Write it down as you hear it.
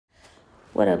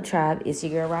What up, tribe? It's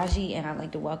your girl Raji, and I'd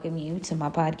like to welcome you to my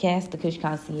podcast, The Kush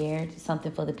Concierge,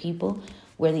 something for the people,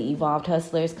 where the evolved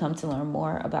hustlers come to learn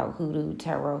more about hoodoo,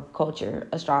 tarot, culture,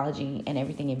 astrology, and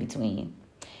everything in between.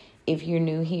 If you're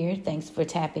new here, thanks for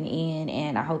tapping in,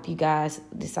 and I hope you guys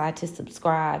decide to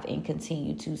subscribe and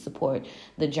continue to support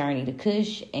the journey to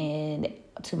Kush. And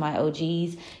to my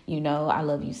OGs, you know I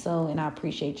love you so, and I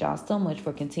appreciate y'all so much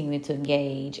for continuing to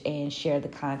engage and share the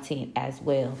content as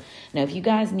well. Now, if you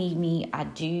guys need me, I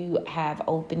do have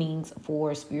openings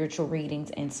for spiritual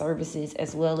readings and services,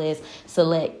 as well as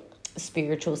select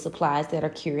spiritual supplies that are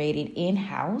curated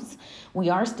in-house. We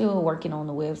are still working on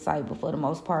the website, but for the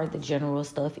most part, the general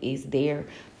stuff is there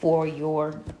for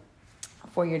your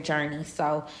journey.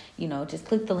 So, just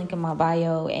click the link in my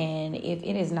bio, and if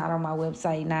it is not on my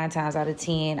website, 9 times out of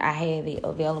 10, I have it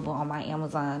available on my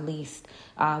Amazon list,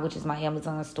 which is my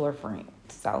Amazon storefront.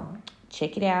 So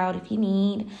check it out if you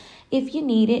need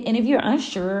it. And if you're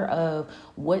unsure of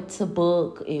what to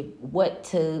book, what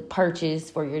to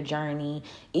purchase for your journey,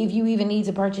 if you even need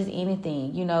to purchase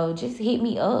anything, just hit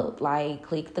me up. Like,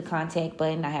 click the contact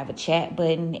button. I have a chat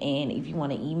button. And if you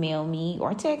want to email me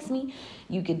or text me,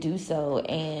 you could do so.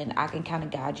 And I can kind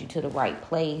of guide you to the right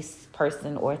place,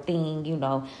 person, or thing,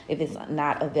 if it's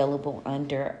not available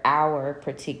under our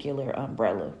particular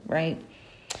umbrella, right?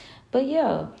 But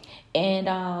yeah, and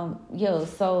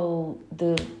so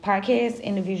the podcast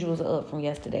individuals are up from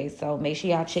yesterday, so make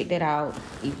sure y'all check that out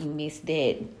if you missed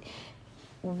that.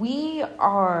 We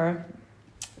are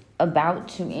about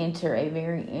to enter a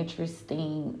very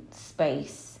interesting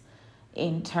space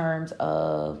in terms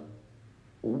of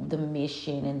the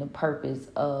mission and the purpose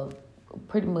of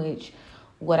pretty much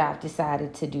what I've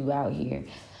decided to do out here.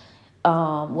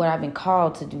 What I've been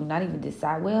called to do, not even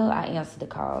decide. Well, I answered the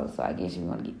call, so I guess you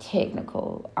want to get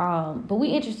technical. But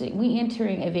we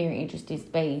entering a very interesting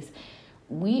space.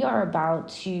 We're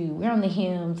on the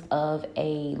hems of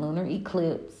a lunar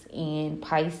eclipse in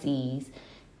Pisces,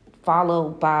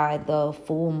 followed by the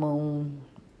full moon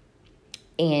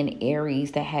in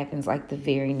Aries that happens like the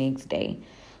very next day.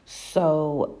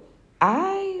 So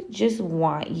I just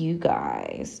want you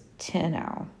guys to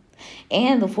know.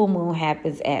 And the full moon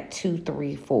happens at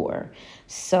 2:34.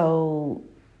 So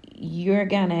you're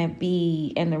gonna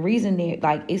be, and the reason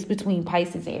it's between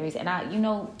Pisces and Aries. And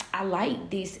I like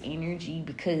this energy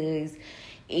because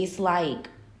it's like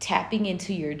tapping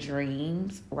into your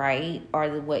dreams, right? Or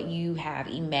what you have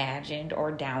imagined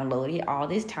or downloaded all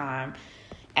this time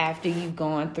after you've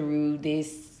gone through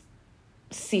this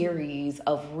series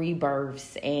of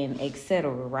rebirths and etc.,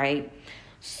 right?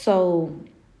 So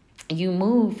you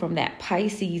move from that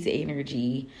Pisces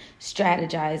energy,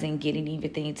 strategizing, getting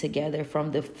everything together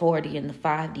from the 4D and the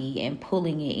 5D, and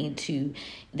pulling it into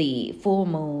the full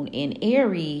moon in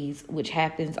Aries, which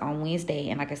happens on Wednesday.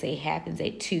 And like I say, it happens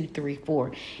at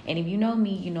 2:34. And if you know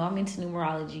me, you know I'm into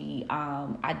numerology.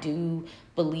 I do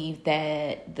believe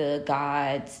that the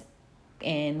gods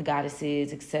and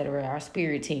goddesses, etc., our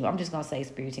spirit team. I'm just going to say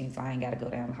spirit team, so I ain't got to go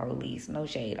down the whole list. No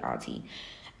shade, auntie.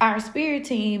 Our spirit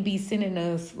team be sending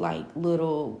us like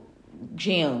little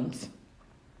gems.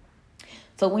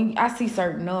 So when I see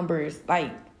certain numbers,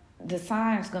 like the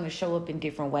sign's going to show up in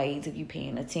different ways if you're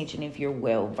paying attention, if you're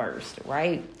well versed,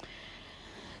 right?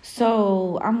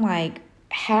 So I'm like,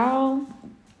 how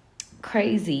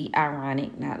crazy,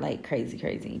 ironic, not like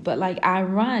crazy, but like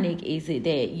ironic is it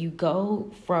that you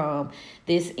go from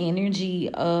this energy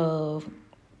of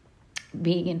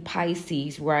being in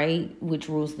Pisces, right, which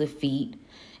rules the feet,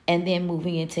 and then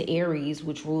moving into Aries,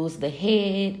 which rules the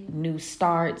head, new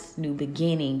starts, new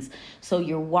beginnings. So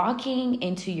you're walking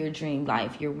into your dream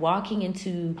life. You're walking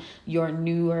into your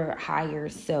newer, higher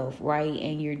self, right?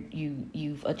 And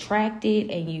you've attracted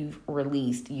and you've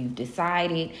released. You've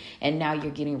decided, and now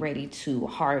you're getting ready to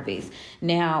harvest.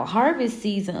 Now, harvest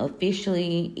season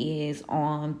officially is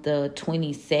on the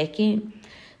 22nd.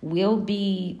 We'll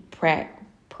be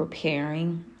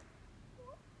preparing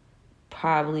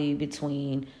probably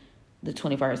between the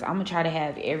 21st. I'm going to try to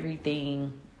have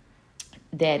everything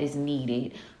that is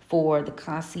needed for the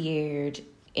concierge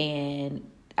and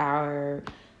our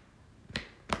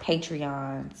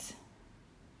Patreons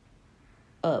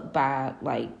up by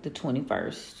like the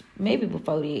 21st. Maybe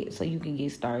before that, so you can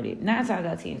get started. 9 times out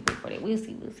of 10 before that. We'll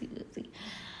see.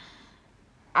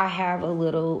 I have a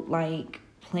little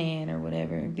plan or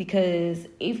whatever, because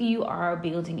if you are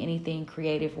building anything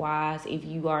creative wise, if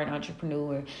you are an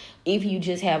entrepreneur, if you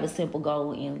just have a simple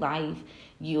goal in life,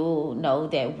 you'll know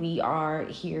that we are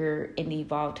here in the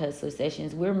Evolved Hustler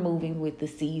Sessions. We're moving with the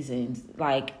seasons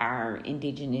like our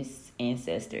indigenous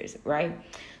ancestors, right?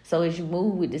 So as you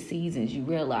move with the seasons, you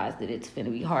realize that it's going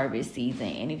to be harvest season.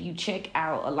 And if you check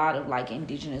out a lot of like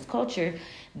indigenous culture,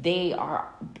 they are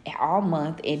all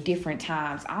month at different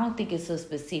times. I don't think it's a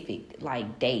specific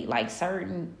like date. Like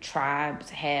certain tribes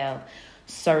have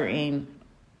certain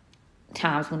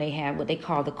times when they have what they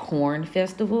call the corn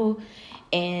festival.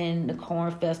 And the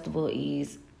corn festival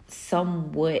is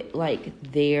somewhat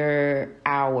like their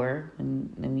hour.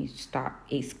 And let me stop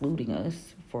excluding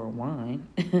us for one.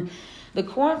 The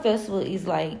corn festival is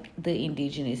like the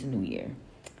indigenous New Year.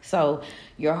 So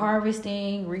you're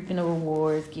harvesting, reaping the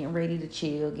rewards, getting ready to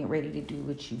chill, getting ready to do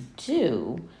what you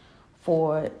do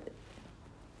for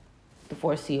the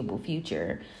foreseeable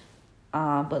future.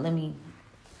 But let me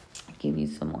give you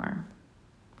some more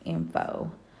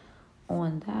info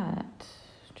on that.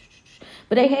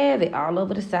 But they have it all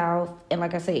over the South. And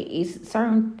like I say, it's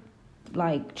certain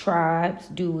like tribes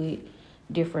do it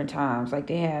different times. Like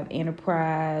they have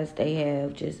Enterprise, they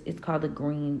have it's called the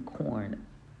Green Corn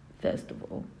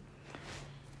Festival.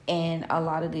 And a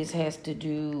lot of this has to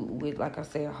do with, like I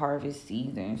said, harvest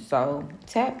season. So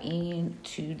tap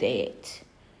into that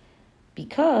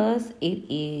because it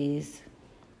is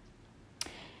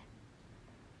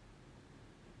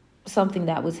something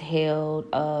that was held,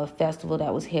 a festival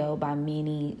that was held by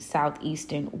many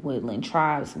southeastern woodland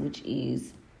tribes, which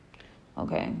is,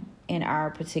 in our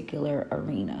particular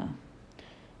arena.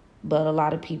 But a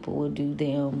lot of people will do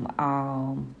them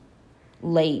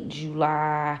late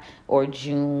July or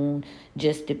June,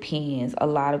 just depends. A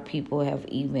lot of people have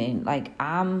even, I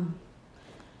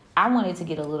wanted to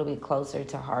get a little bit closer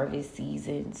to harvest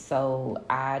season, so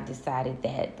I decided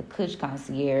that the Kush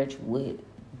Concierge would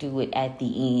do it at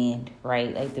the end,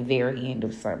 right? Like the very end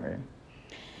of summer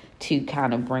to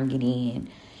kind of bring it in.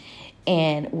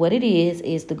 And what it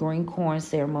is the green corn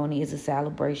ceremony is a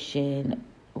celebration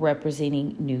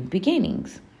representing new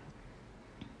beginnings.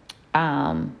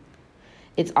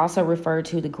 It's also referred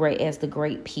to as the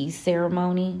Great Peace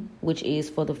Ceremony, which is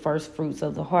for the first fruits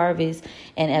of the harvest,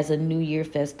 and as a New Year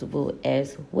festival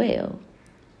as well.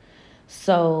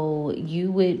 So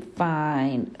you would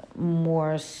find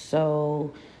more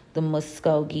so the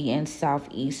Muskogee and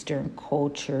Southeastern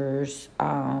cultures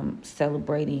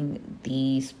celebrating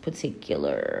these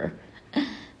particular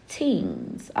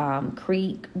things.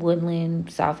 Creek, Woodland,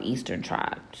 Southeastern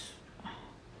tribes.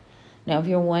 Now, if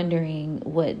you're wondering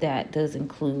what that does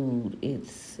include,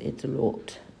 it's a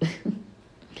lot.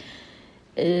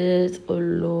 It's a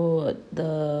lot.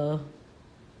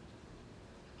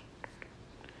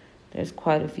 There's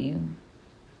quite a few.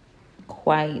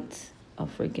 Quite a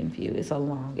freaking few. It's a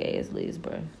long ass list,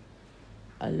 bro.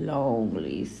 A long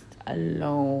list. A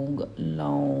long,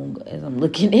 as I'm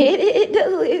looking at it, the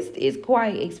list is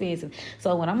quite expensive.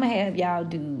 So what I'm going to have y'all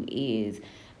do is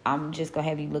I'm just going to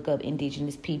have you look up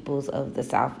indigenous peoples of the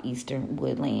southeastern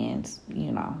woodlands,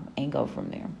 and go from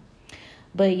there.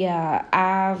 But yeah,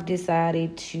 I've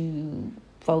decided to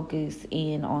focus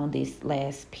in on this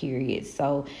last period.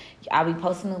 So I'll be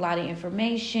posting a lot of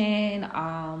information,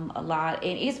 and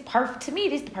it's perfect. To me,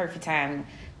 this is the perfect time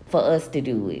for us to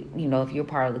do it. If you're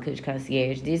part of the Kush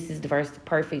Concierge, this is the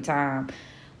perfect time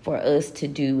for us to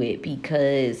do it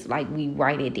because, we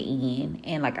right at the end.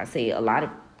 And like I said, a lot of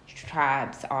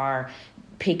tribes are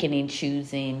picking and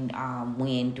choosing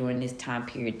when during this time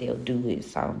period they'll do it.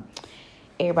 So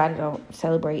everybody don't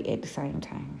celebrate at the same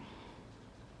time.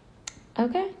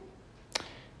 Okay.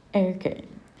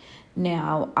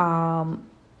 Now,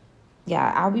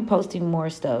 I'll be posting more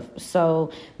stuff.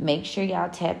 So make sure y'all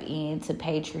tap into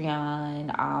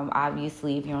Patreon.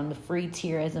 Obviously, if you're on the free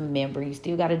tier as a member, you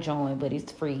still got to join, but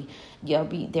it's free. There'll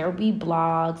be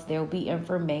blogs, there'll be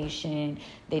information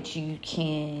that you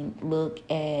can look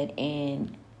at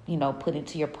and, put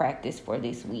into your practice for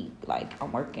this week.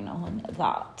 I'm working on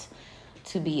that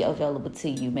to be available to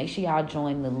you. Make sure y'all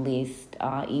join the list,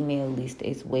 email list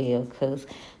as well, because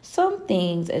some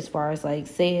things as far as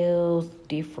sales,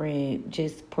 different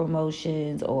just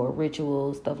promotions or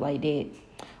rituals, stuff like that,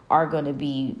 are going to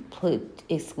be put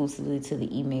exclusively to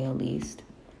the email list.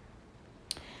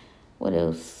 What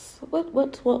else? What?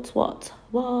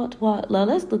 Now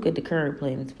let's look at the current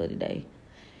plans for today,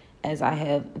 as I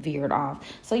have veered off.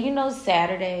 So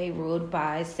Saturday ruled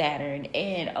by Saturn,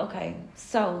 and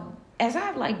so as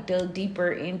I've dug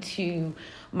deeper into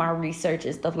my research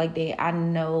and stuff like that, I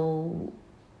know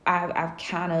I've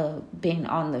kind of been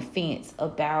on the fence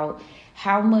about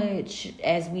how much,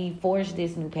 as we forge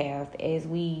this new path, as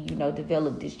we,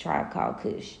 develop this tribe called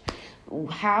Kush,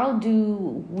 how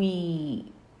do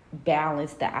we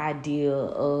balance the idea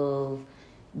of,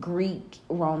 Greek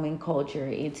Roman culture,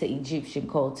 into Egyptian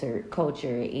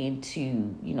culture,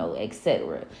 into,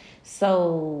 etc.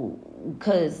 So,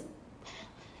 because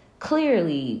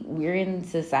clearly we're in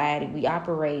society, we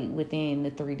operate within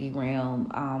the 3D realm.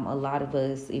 A lot of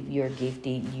us, if you're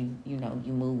gifted, you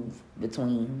move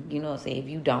between, what I'm saying. If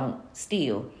you don't,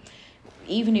 still,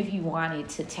 even if you wanted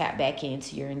to tap back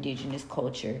into your indigenous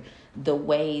culture, the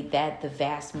way that the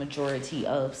vast majority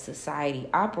of society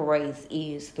operates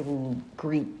is through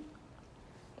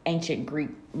ancient Greek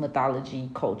mythology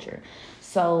culture.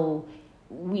 So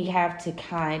we have to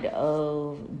kind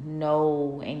of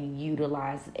know and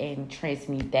utilize and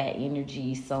transmute that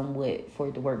energy somewhat for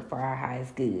it to work for our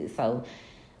highest good. So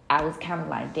I was kind of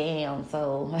like, damn,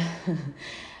 so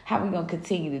how we going to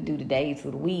continue to do the days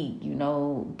of the week,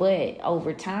 But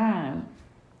over time,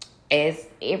 as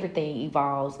everything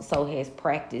evolves, so has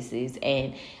practices.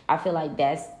 And I feel like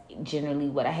that's generally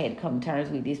what I had to come to terms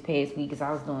with this past week, because I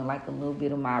was doing like a little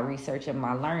bit of my research and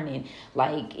my learning.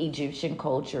 Like, Egyptian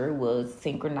culture was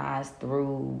synchronized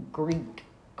through Greek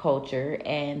culture,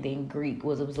 and then Greek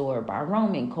was absorbed by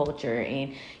Roman culture,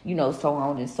 and so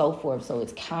on and so forth. So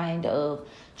it's kind of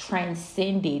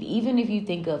transcended. Even if you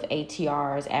think of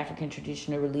ATRs, African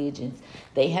traditional religions,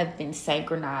 they have been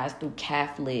synchronized through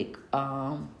Catholic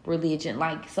religion.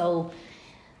 Like, so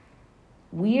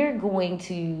we're going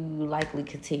to likely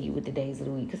continue with the days of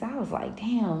the week, because I was like,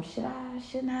 damn, should I,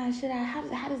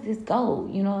 how does this go?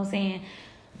 You know what I'm saying?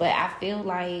 But I feel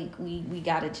like we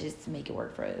got to just make it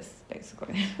work for us,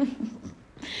 basically.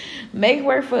 Make it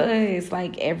work for us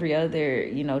like every other,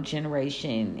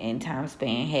 generation and time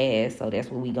span has. So that's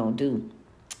what we going to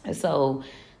do. So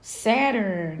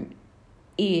Saturn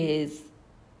is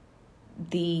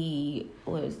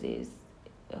what is this?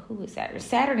 Who is Saturn?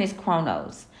 Saturn is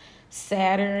Chronos.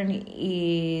 Saturn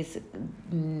is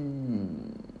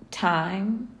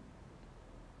time,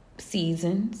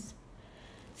 seasons.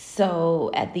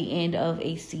 So at the end of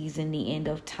a season, the end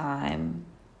of time,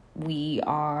 we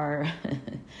are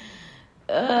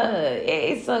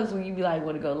it sucks when you be like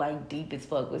want to go like deep as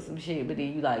fuck with some shit, but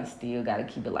then you like still gotta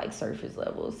keep it like surface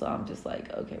level. So I'm just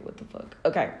like, okay, what the fuck?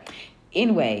 Okay.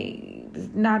 Anyway,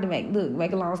 not to make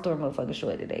a long story motherfucking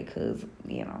short today, because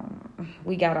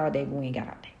we got all day, but we ain't got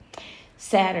all day.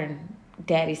 Saturn,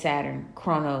 Daddy Saturn,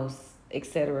 Chronos,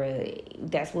 etc.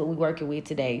 That's what we're working with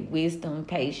today. Wisdom,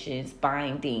 patience,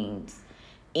 bindings,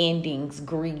 endings,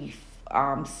 grief,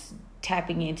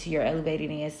 tapping into your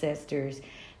elevated ancestors,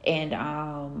 and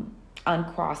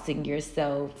uncrossing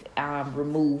yourself,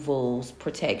 removals,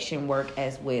 protection work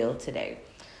as well today.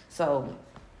 So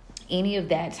any of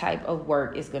that type of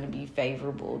work is going to be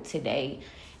favorable today.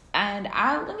 And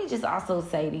let me just also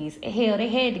say this. Hell, they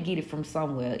had to get it from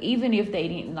somewhere, even if they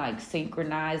didn't like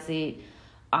synchronize it.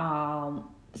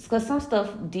 Because some stuff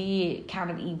did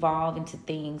kind of evolve into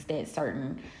things that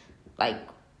certain like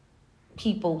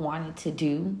people wanted to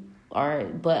do,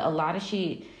 but a lot of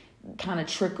shit kind of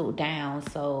trickled down.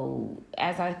 So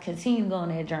as I continue to go on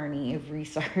that journey of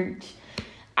research,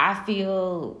 I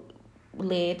feel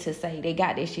led to say they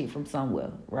got that shit from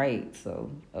somewhere, right?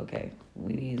 So okay,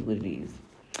 it is what it is.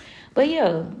 But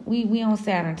yeah, we on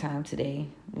Saturn time today.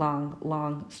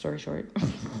 Long story short.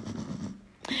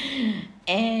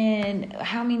 And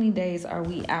how many days are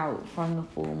we out from the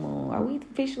full moon? Are we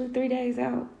officially 3 days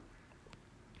out?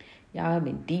 Y'all have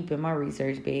been deep in my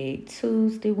research bag.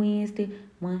 Tuesday, Wednesday,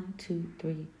 1, 2,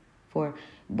 3, 4.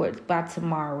 But by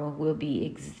tomorrow, we'll be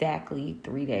exactly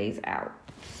 3 days out.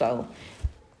 So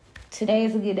today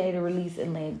is a good day to release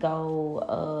and let go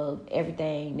of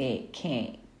everything that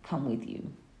can't come with you.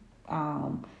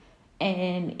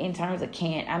 And in terms of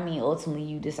can't, I mean, ultimately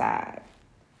you decide.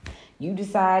 You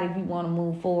decide if you want to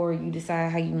move forward. You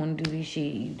decide how you want to do this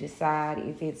shit. You decide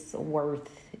if it's worth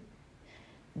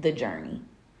the journey.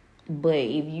 But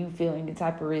if you feel any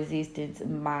type of resistance,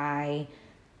 my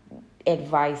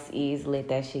advice is let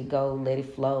that shit go, let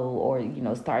it flow, or,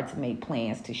 start to make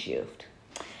plans to shift.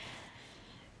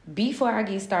 Before I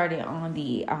get started on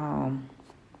the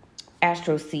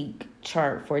AstroSeek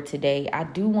chart for today, I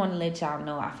do want to let y'all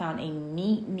know I found a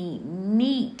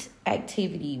neat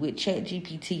activity with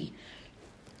ChatGPT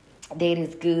that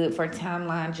is good for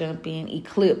timeline jumping,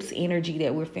 eclipse energy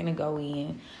that we're finna go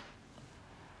in.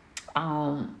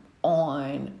 I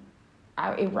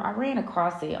ran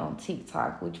across it on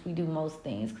TikTok, which we do most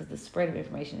things because the spread of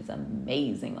information is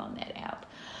amazing on that app.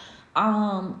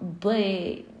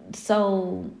 But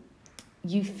so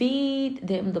you feed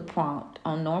them the prompt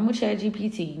on normal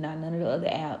ChatGPT, not none of the other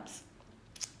apps,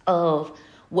 of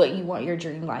what you want your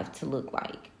dream life to look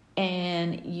like.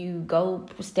 and you go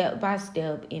step by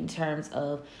step in terms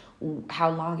of how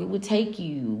long it would take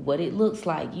you, what it looks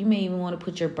like. You may even want to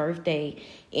put your birthday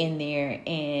in there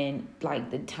and like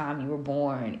the time you were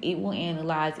born. It will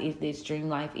analyze if this dream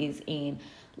life is in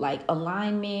like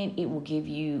alignment. It will give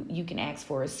you, you can ask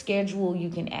for a schedule. You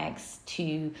can ask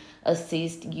to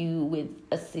assist you with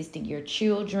assisting your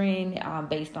children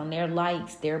based on their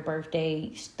likes, their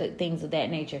birthdays, things of that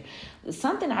nature.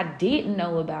 Something I didn't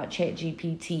know about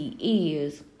ChatGPT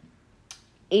is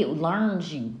it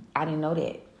learns you. I didn't know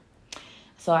that.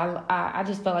 So I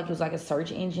just felt like it was like a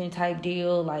search engine type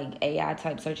deal, like AI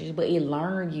type searches, but it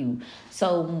learned you.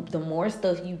 So the more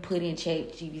stuff you put in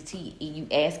ChatGPT and you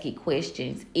ask it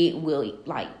questions, it will,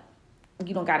 like,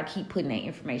 you don't got to keep putting that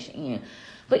information in.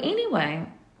 But anyway,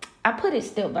 I put it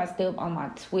step by step on my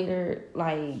Twitter,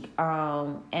 like,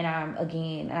 and I'm,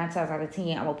 again, 9 times out of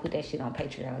 10, I'm going to put that shit on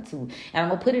Patreon too. And I'm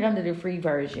going to put it under the free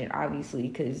version, obviously,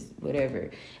 because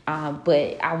whatever.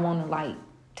 But I want to, like,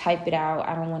 type it out.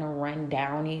 I don't want to run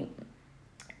down it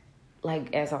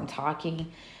like as I'm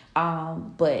talking.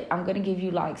 But I'm going to give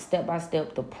you like step by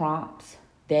step the prompts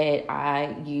that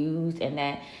I used, and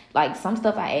that like some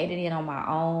stuff I added in on my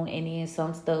own, and then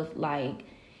some stuff like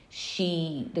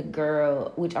the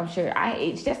girl, which I'm sure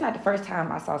that's not the first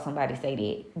time I saw somebody say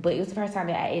that, but it was the first time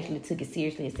that I actually took it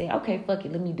seriously and said, okay, fuck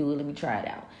it, let me do it, let me try it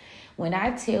out. When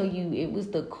I tell you it was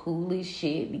the coolest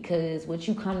shit, because what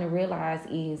you come to realize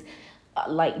is,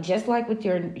 like, just like with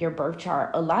your birth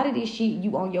chart, a lot of this shit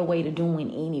you on your way to doing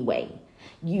anyway.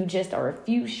 You just are a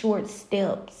few short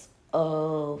steps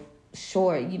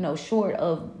short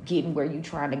of getting where you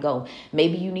trying to go.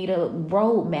 Maybe you need a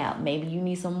roadmap. Maybe you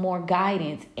need some more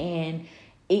guidance, and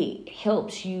it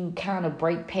helps you kind of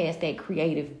break past that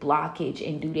creative blockage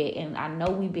and do that. And I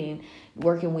know we've been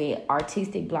working with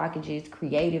artistic blockages,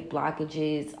 creative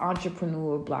blockages,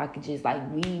 entrepreneur blockages. Like,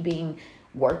 we've been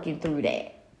working through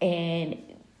that. And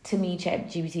to me,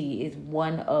 ChatGPT is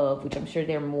one of, which I'm sure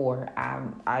there are more.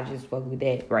 I just fuck with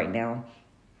that right now.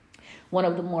 One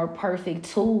of the more perfect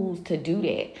tools to do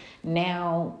that.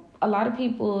 Now, a lot of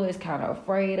people is kind of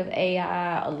afraid of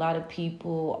AI. A lot of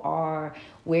people are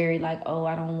worried, like, oh,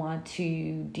 I don't want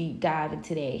to deep dive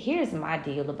into that. Here's my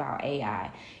deal about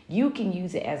AI. You can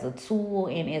use it as a tool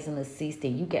and as an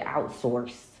assistant. You can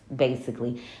outsource.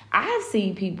 Basically, I've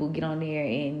seen people get on there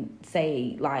and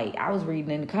say, like, I was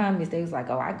reading in the comments, they was like,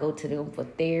 oh, I go to them for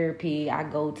therapy, I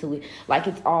go to it, like,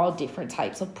 it's all different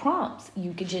types of prompts.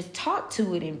 You could just talk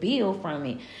to it and build from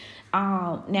it.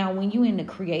 Now, when you in the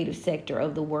creative sector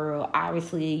of the world,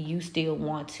 obviously you still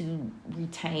want to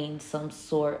retain some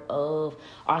sort of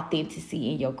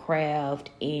authenticity in your craft,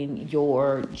 in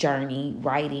your journey,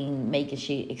 writing, making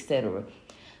shit, etc.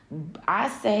 I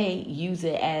say use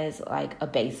it as like a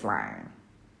baseline,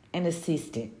 an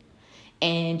assistant.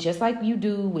 And just like you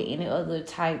do with any other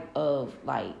type of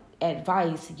like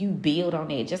advice, you build on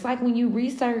it. Just like when you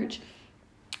research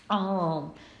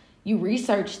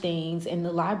things in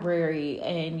the library,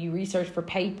 and you research for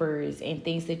papers and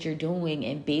things that you're doing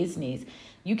in business.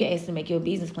 You can ask to make your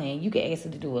business plan. You can ask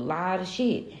it to do a lot of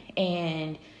shit.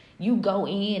 And you go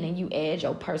in and you add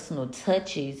your personal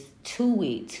touches to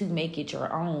it to make it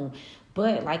your own.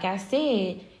 But like I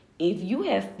said, if you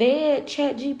have fed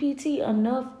ChatGPT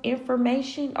enough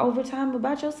information over time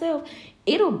about yourself,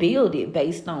 it'll build it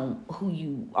based on who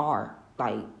you are,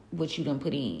 like what you done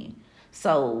put in.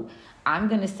 So I'm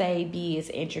going to say be as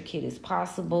intricate as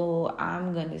possible.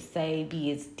 I'm going to say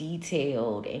be as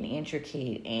detailed and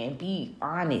intricate, and be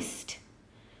honest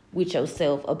with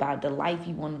yourself about the life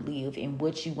you want to live and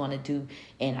what you want to do.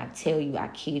 And I tell you, I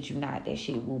kid you not, that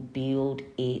shit will build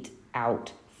it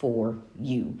out for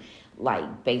you,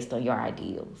 like based on your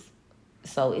ideals.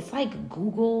 So it's like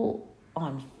Google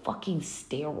on fucking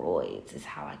steroids is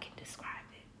how I can describe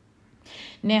it.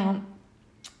 Now,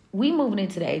 we moving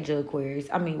into the age of Aquarius.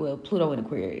 Pluto in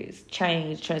Aquarius.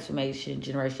 Change, transformation,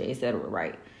 generation, etc.,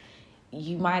 right?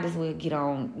 You might as well get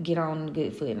on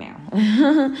good foot now.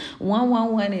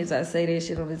 111 is, I say that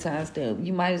shit on the timestamp.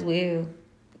 You might as well,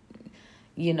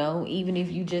 even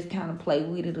if you just kind of play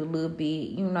with it a little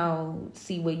bit,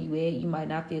 see where you at. You might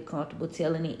not feel comfortable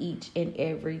telling it each and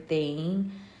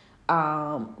everything.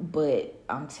 But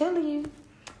I'm telling you,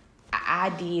 I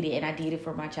did it, and I did it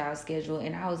for my child's schedule.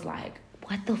 And I was like,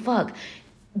 what the fuck?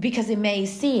 Because it made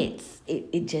sense.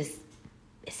 It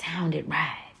sounded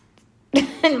right.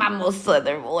 In my most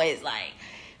southern voice, like,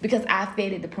 because I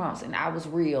fed it the prompts, and I was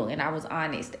real, and I was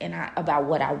honest, and about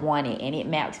what I wanted, and it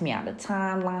mapped me out a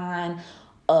timeline,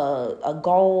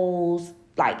 goals.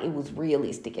 Like, it was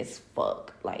realistic as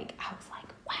fuck. Like, I was like,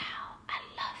 wow, I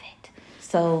love it.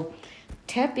 So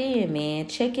tap in, man,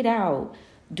 check it out.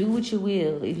 Do what you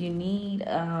will. If you need,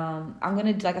 I'm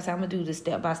gonna, like I said, I'm gonna do the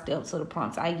step by step. So the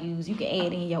prompts I use, you can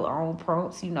add in your own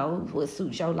prompts. What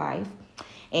suits your life,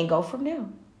 and go from there.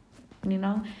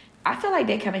 I feel like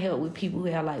that kind of help with people who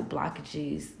have like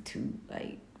blockages to,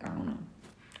 like, I don't know.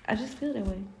 I just feel that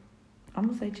way. I'm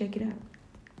gonna say check it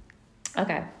out.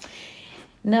 Okay,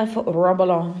 enough rumble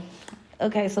on.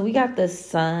 Okay, so we got the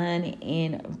sun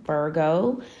in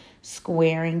Virgo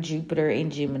squaring Jupiter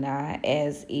in Gemini,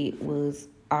 as it was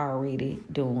already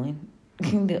doing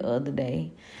the other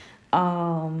day.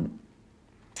 Hold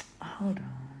on,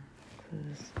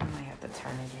 because I might have to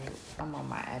turn it up. I'm on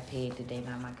my iPad today,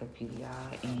 not my computer,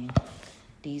 y'all, and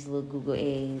these little Google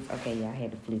eggs. Okay, yeah, I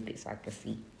had to flip it so I could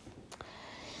see.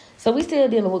 So we still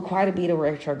dealing with quite a bit of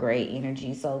retrograde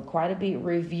energy. So quite a bit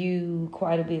review,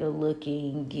 quite a bit of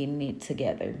looking, getting it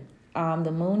together.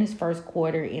 The moon is first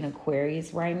quarter in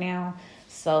Aquarius right now.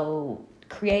 So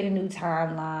creating new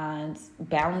timelines,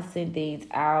 balancing things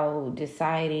out,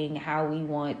 deciding how we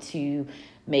want to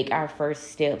make our first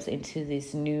steps into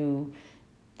this new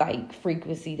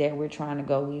frequency that we're trying to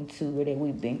go into, or that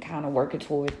we've been kind of working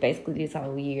towards basically this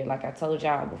whole year. Like I told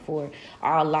y'all before,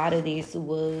 a lot of this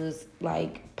was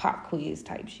like pop quiz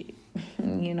type shit,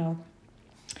 and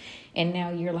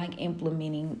now you're like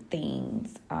implementing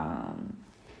things.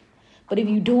 But if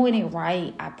you're doing it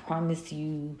right, I promise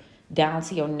you, down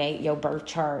to your birth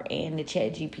chart and the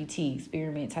ChatGPT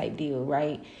experiment type deal,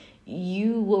 right?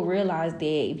 You will realize that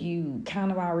if you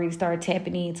kind of already start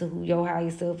tapping into who your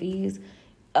higher self is,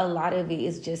 a lot of it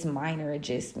is just minor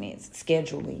adjustments,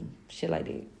 scheduling, shit like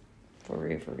that. For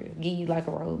real. Give you like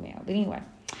a roadmap. But anyway.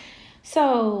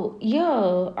 So, I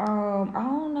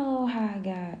don't know how I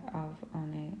got off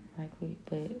on that right quick,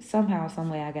 but somehow, some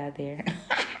way I got there.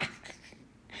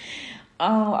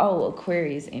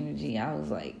 Aquarius energy. I was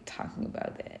like talking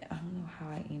about that. I don't know how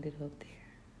I ended up there.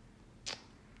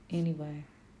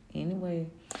 Anyway,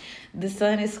 the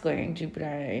sun is squaring Jupiter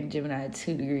in Gemini at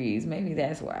 2 degrees. Maybe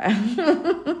that's why.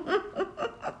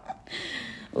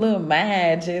 Little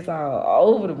mind just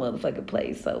all over the motherfucking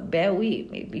place. So bear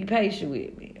with me. Be patient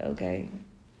with me, okay?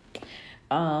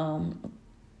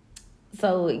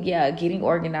 So, yeah, getting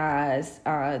organized,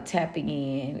 tapping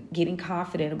in, getting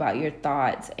confident about your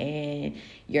thoughts and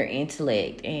your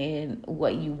intellect and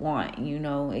what you want,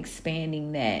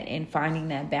 expanding that and finding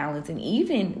that balance. And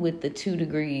even with the 2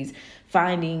 degrees,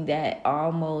 finding that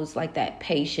almost like that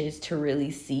patience to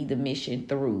really see the mission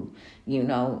through,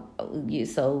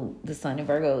 So the sun in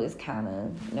Virgo is kind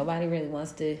of, nobody really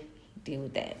wants to deal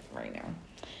with that right now.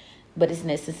 But it's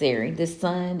necessary. The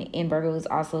sun in Virgo is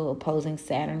also opposing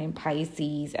Saturn in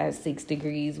Pisces at 6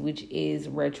 degrees, which is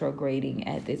retrograding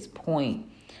at this point.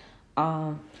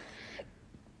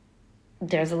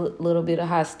 There's a little bit of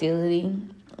hostility,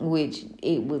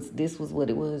 this was what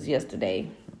it was yesterday.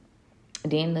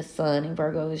 Then the sun in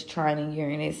Virgo is trining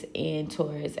Uranus and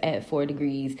Taurus at 4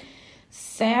 degrees.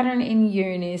 Saturn and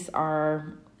Uranus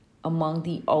are among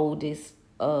the oldest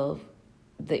of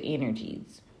the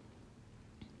energies.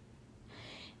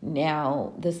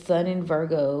 Now, the sun in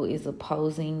Virgo is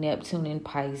opposing Neptune in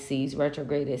Pisces,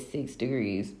 retrograde at 6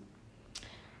 degrees.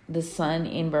 The sun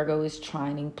in Virgo is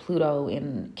trining Pluto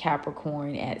in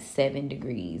Capricorn at 7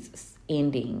 degrees.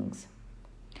 Endings.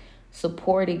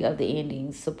 Supporting of the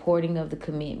endings, supporting of the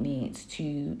commitments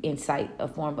to incite a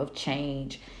form of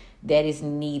change that is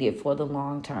needed for the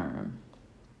long term.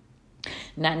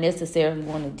 Not necessarily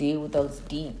want to deal with those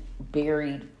deep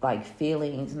buried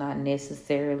feelings, not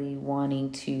necessarily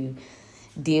wanting to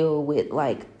deal with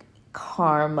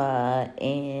karma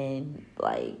and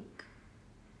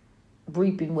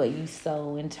reaping what you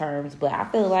sow in terms. But I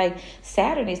feel like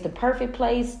Saturn is the perfect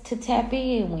place to tap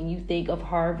in when you think of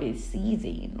harvest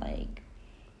season,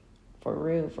 for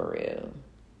real.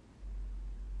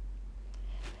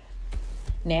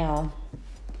 Now,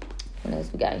 what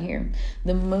else we got here?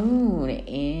 The moon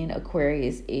in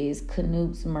Aquarius is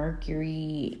Canute's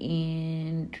Mercury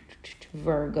in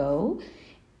Virgo.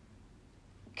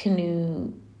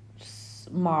 Canute's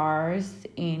Mars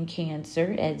in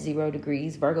Cancer at 0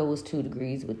 degrees. Virgo was 2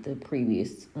 degrees with the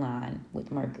previous line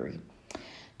with Mercury.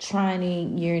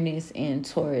 Trining Uranus in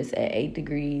Taurus at 8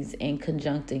 degrees and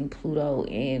conjuncting Pluto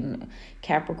in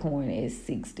Capricorn at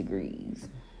 6 degrees.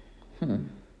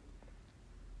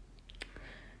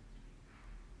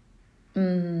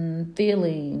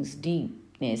 Feelings,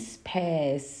 deepness,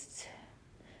 past.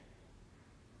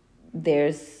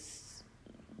 There's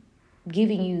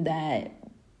giving you that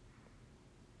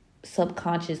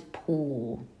subconscious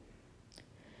pull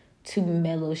to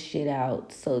mellow shit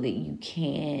out so that you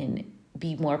can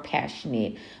be more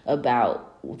passionate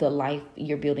about the life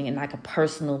you're building and like a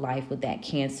personal life with that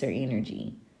Cancer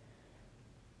energy.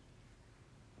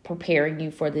 Preparing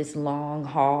you for this long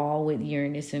haul with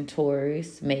Uranus and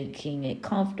Taurus, making it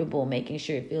comfortable, making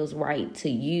sure it feels right to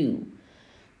you.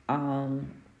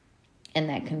 And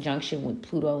that conjunction with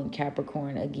Pluto and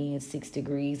Capricorn, again, 6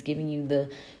 degrees, giving you the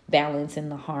balance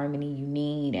and the harmony you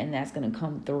need. And that's going to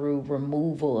come through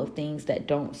removal of things that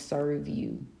don't serve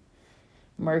you.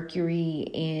 Mercury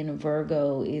in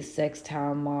Virgo is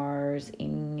sextile Mars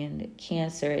in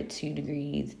Cancer at 2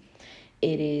 degrees.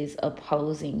 It is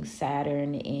opposing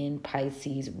Saturn in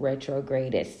Pisces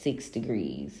retrograde at 6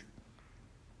 degrees.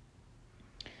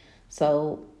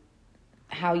 So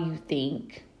how you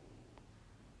think,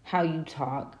 how you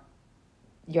talk,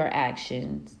 your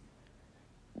actions,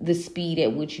 the speed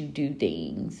at which you do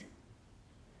things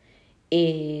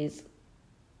is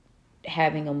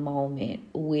having a moment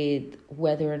with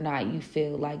whether or not you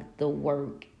feel like the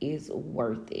work is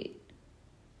worth it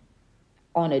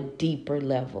on a deeper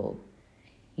level.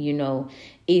 You know,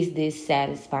 is this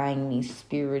satisfying me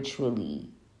spiritually,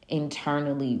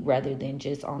 internally, rather than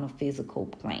just on a physical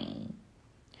plane?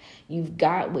 You've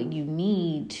got what you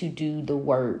need to do the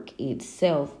work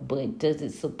itself, but does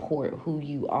it support who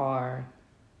you are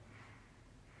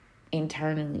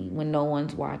internally when no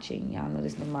one's watching? Y'all know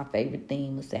this is my favorite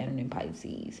theme with Saturn and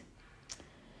Pisces.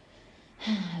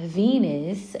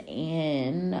 Venus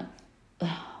in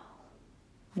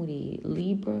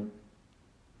Libra.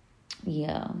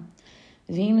 Yeah.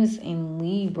 Venus in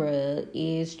Libra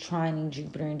is trining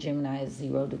Jupiter and Gemini at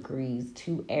 0 degrees,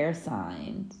 2 air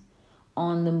signs.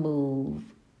 On the move,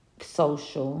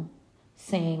 social,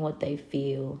 saying what they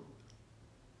feel,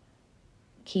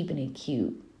 keeping it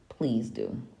cute. Please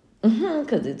do,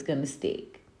 because it's going to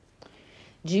stick.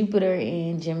 Jupiter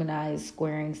in Gemini is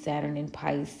squaring Saturn in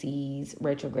Pisces,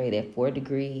 retrograde at 4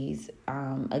 degrees.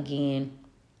 Again,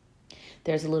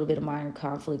 there's a little bit of minor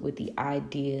conflict with the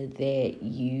idea that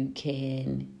you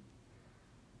can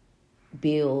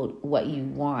build what you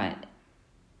want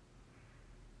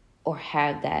or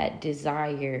have that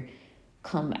desire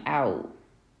come out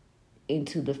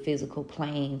into the physical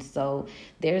plane. So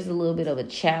there's a little bit of a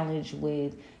challenge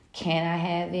with, can I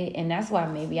have it? And that's why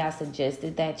maybe I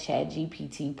suggested that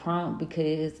ChatGPT prompt,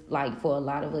 because like for a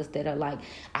lot of us that are like,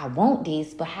 I want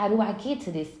this, but how do I get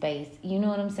to this space? You know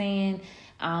what I'm saying?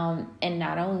 And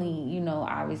not only, you know,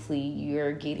 obviously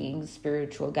you're getting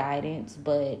spiritual guidance,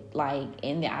 but like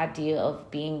in the idea of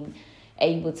being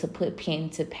able to put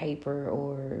pen to paper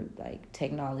or like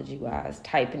technology wise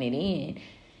typing it in.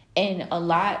 And a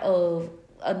lot of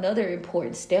another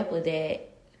important step of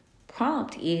that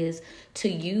prompt is to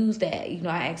use that, you know,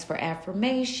 I ask for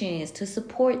affirmations to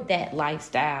support that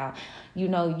lifestyle. You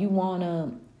know, you want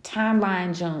to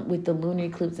timeline jump with the lunar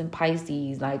eclipse in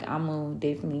Pisces. Like, I'm gonna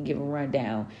definitely give a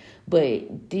rundown,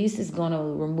 but this is gonna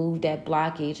remove that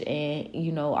blockage and,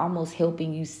 you know, almost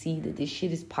helping you see that this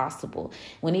shit is possible.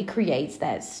 When it creates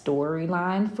that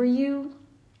storyline for you,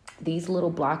 these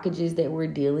little blockages that we're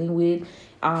dealing with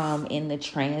in the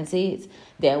transits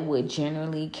that would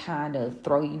generally kind of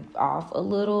throw you off a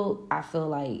little, I feel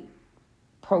like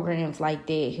programs like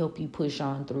that help you push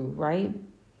on through, right?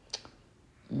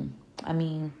 I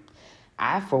mean,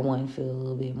 I, for one, feel a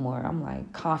little bit more, I'm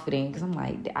like confident, because I'm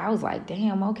like, I was like,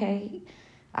 damn, okay,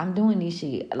 I'm doing this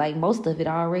shit, like most of it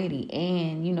already.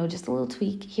 And, you know, just a little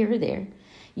tweak here or there,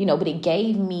 you know, but it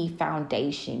gave me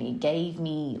foundation. It gave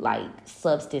me like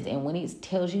substance. And when it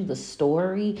tells you the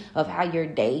story of how your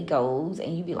day goes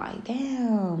and you be like,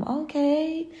 damn,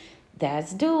 okay,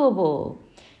 that's doable.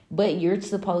 But you're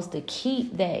supposed to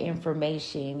keep that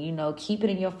information, you know, keep it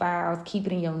in your files, keep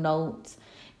it in your notes,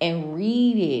 and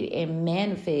read it and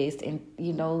manifest and,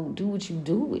 you know, do what you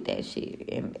do with that shit.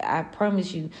 And I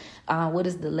promise you, what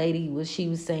is the lady, she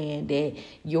was saying that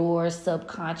your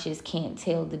subconscious can't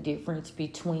tell the difference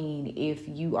between if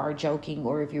you are joking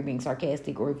or if you're being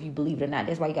sarcastic or if you believe it or not.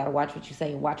 That's why you got to watch what you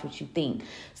say and watch what you think.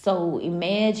 So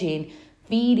imagine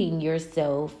feeding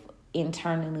yourself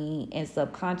internally and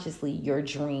subconsciously your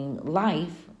dream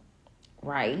life,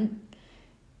 right?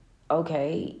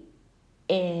 Okay.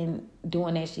 And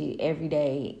doing that shit every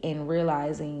day and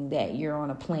realizing that you're on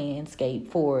a planscape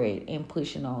for it and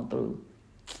pushing on through.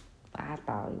 I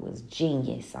thought it was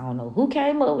genius. I don't know who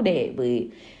came up with that,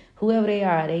 but whoever they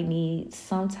are, they need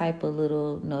some type of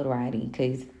little notoriety,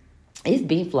 because it's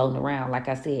been floating around. Like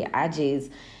I said, I ain't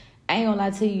gonna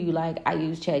lie to you, like I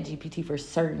use ChatGPT for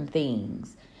certain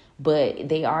things, but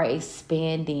they are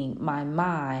expanding my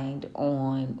mind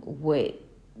on what,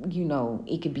 you know,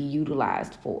 it could be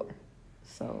utilized for.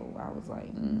 So I was like,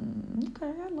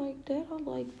 okay, I like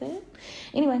that.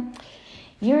 Anyway,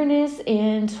 Uranus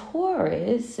in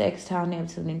Taurus, sextile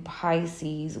Neptune in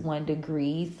Pisces, 1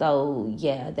 degree. So,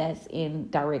 yeah, that's in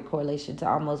direct correlation to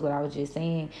almost what I was just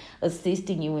saying,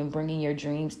 assisting you in bringing your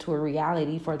dreams to a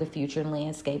reality for the future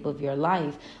landscape of your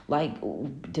life, like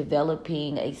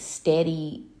developing a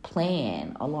steady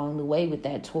plan along the way with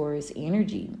that Taurus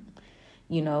energy.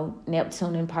 You know,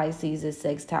 Neptune in Pisces is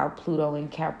sextile Pluto in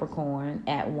Capricorn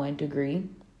at 1 degree.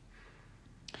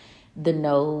 The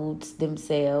nodes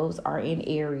themselves are in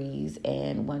Aries,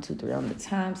 and 1, 2, 3 on the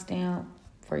timestamp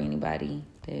for anybody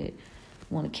that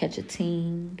want to catch a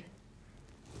ting.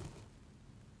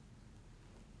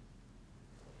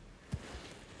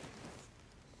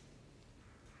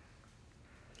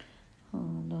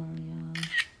 Hold on, y'all.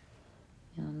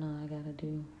 Y'all know I gotta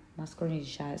do my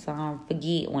screenshot so I don't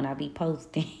forget when I be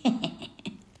posting.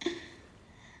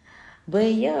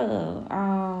 But yeah, hold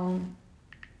on.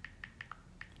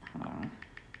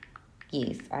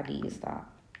 Yes, I did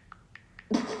stop.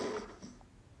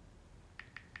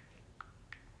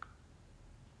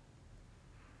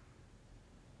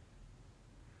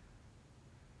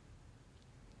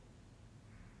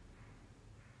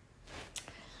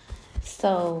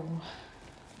 So,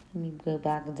 let me go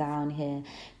back down here.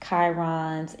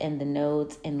 Chirons and the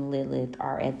nodes and Lilith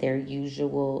are at their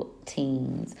usual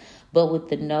teens. But with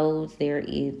the nodes,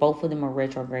 both of them are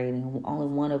retrograding. Only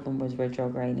one of them was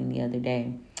retrograding the other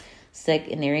day.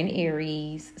 And they're in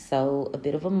Aries, so a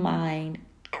bit of a mind,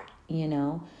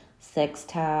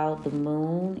 sextile the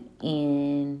moon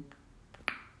in,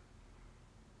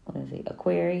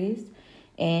 Aquarius,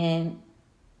 and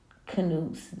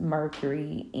Canute's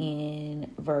Mercury in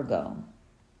Virgo,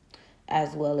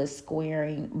 as well as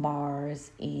squaring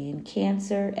Mars in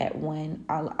Cancer at 1.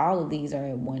 All of these are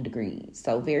at 1 degree.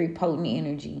 So very potent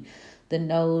energy. The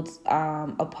nodes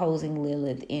opposing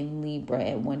Lilith in Libra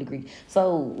at 1 degree.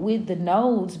 So with the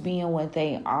nodes being what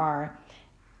they are,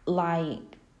 like,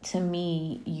 to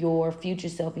me, your future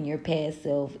self and your past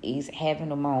self is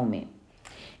having a moment.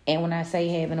 And when I say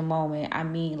having a moment, I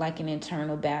mean like an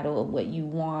internal battle of what you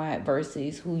want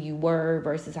versus who you were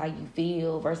versus how you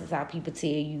feel versus how people tell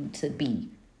you to be.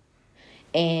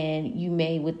 And you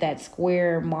may, with that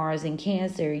square Mars in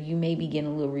Cancer, you may be getting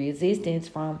a little resistance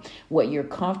from what you're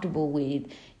comfortable with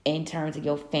in terms of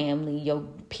your family, your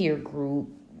peer group,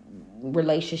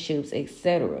 relationships,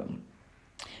 etc.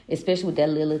 Especially with that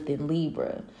Lilith in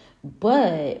Libra.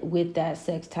 But with that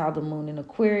sextile the moon in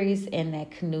Aquarius and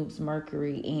that Canute's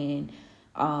Mercury in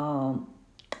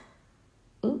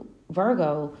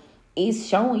Virgo, it's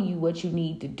showing you what you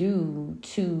need to do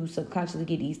to subconsciously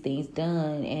get these things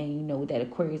done. And, with that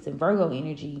Aquarius and Virgo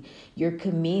energy, you're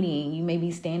committing. You may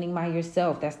be standing by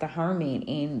yourself. That's the Hermit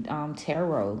in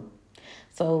Tarot.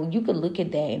 So you could look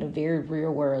at that in a very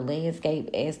real world landscape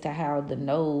as to how the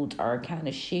nodes are kind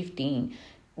of shifting,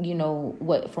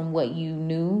 from what you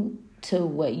knew to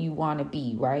what you want to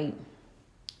be, right?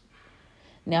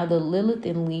 Now, the Lilith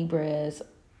in Libra's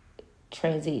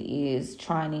transit is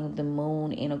trining the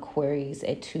moon in Aquarius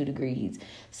at 2 degrees.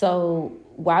 So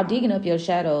while digging up your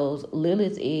shadows,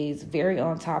 Lilith is very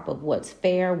on top of what's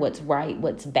fair, what's right,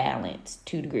 what's balanced,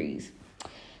 2 degrees.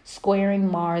 Squaring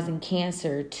Mars in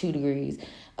Cancer, 2 degrees.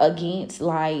 Against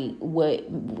not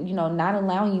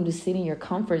allowing you to sit in your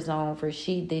comfort zone for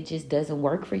shit that just doesn't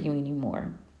work for you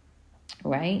anymore,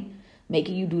 right?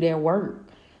 Making you do that work.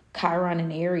 Chiron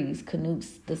in Aries,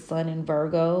 Canute's the sun in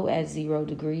Virgo at 0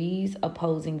 degrees,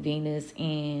 opposing Venus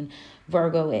in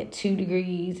Virgo at 2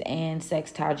 degrees, and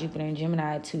sextile Jupiter and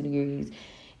Gemini at 2 degrees.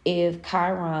 If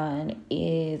Chiron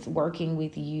is working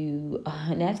with you,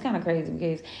 and that's kind of crazy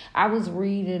because I was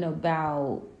reading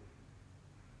about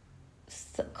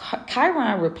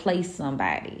Chiron replaced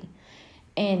somebody,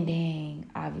 and then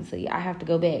obviously I have to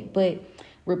go back, but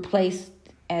replaced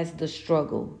as the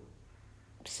struggle.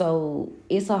 So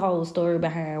it's a whole story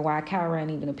behind why Chiron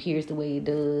even appears the way it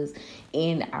does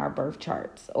in our birth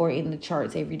charts or in the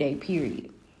charts every day,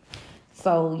 period.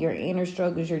 So your inner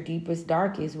struggles, your deepest,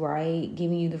 darkest, right?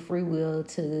 Giving you the free will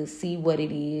to see what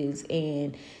it is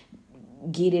and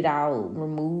get it out,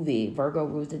 remove it. Virgo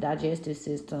rules the digestive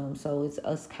system. So it's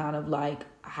us kind of like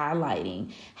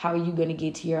highlighting how are you going to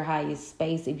get to your highest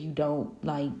space if you don't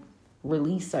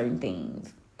release certain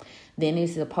things. Then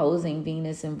it's opposing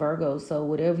Venus and Virgo. So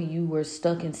whatever you were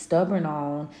stuck and stubborn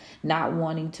on, not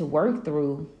wanting to work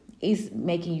through, it's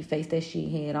making you face that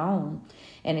shit head on.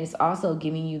 And it's also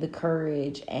giving you the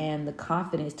courage and the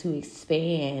confidence to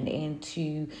expand and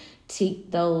to take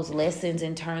those lessons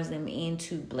and turn them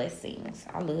into blessings.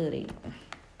 I love it.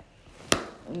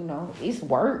 It's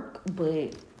work,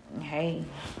 but hey,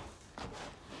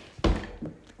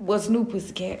 What's new,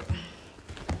 pussycat?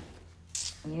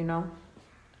 You know?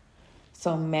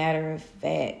 So matter of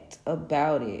fact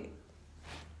about it.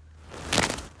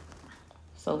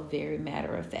 So very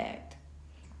matter of fact.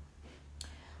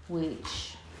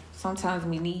 Which sometimes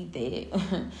we need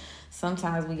that.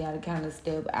 Sometimes we gotta kind of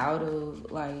step out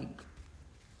of, like,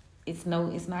 it's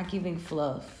not giving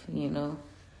fluff, you know?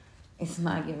 It's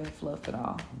not giving fluff at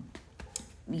all.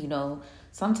 You know,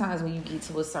 sometimes when you get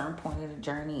to a certain point in the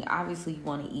journey, obviously you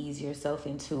want to ease yourself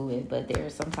into it, but there are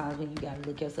sometimes when you got to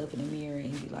look yourself in the mirror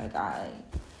and be like, all right,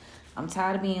 I'm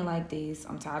tired of being like this.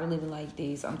 I'm tired of living like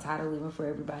this. I'm tired of living for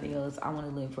everybody else. I want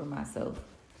to live for myself.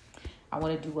 I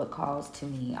want to do what calls to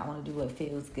me. I want to do what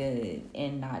feels good,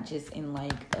 and not just in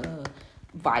like a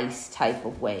vice type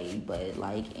of way, but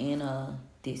like in a,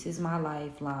 this is my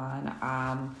lifeline.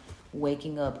 I'm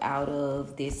waking up out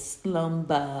of this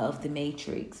slumber of the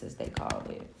matrix, as they call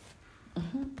it.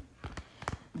 Mm-hmm.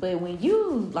 But when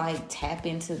you like tap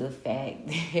into the fact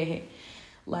that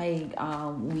like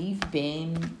we've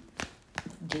been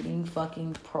getting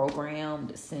fucking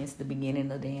programmed since the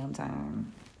beginning of damn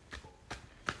time,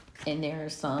 and there are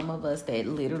some of us that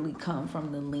literally come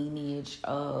from the lineage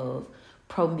of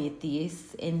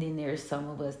Prometheus, and then there's some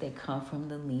of us that come from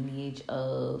the lineage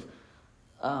of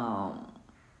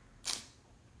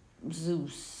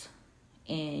Zeus.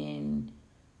 And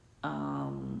I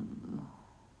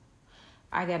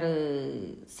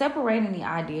gotta separating the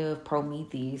idea of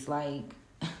Prometheus, like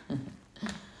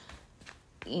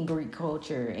in Greek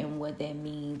culture, and what that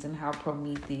means, and how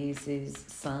Prometheus's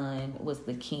son was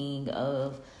the king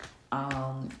of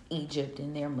Egypt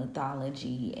in their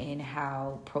mythology, and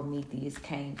how Prometheus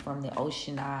came from the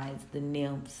Oceanides, the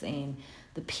nymphs, and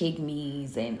the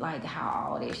pygmies, and like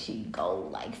how all that shit go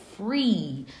like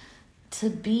free to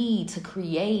be, to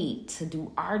create, to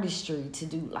do artistry, to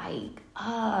do like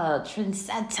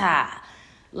trendsetter.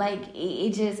 Like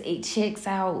it checks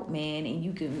out, man, and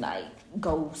you can like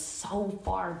go so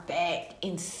far back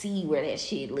and see where that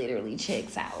shit literally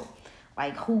checks out.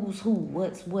 Like who's who,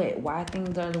 what's what, why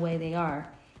things are the way they are.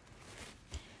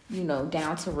 You know,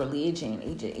 down to religion.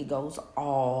 It goes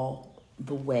all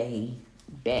the way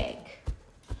back.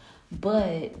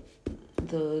 But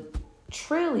the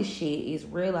trilly shit is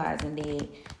realizing that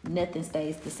nothing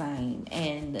stays the same.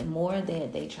 And the more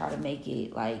that they try to make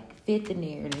it like fit the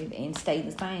narrative and stay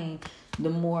the same, the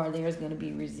more there's going to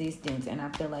be resistance. And I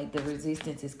feel like the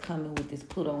resistance is coming with this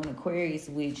Pluto and Aquarius,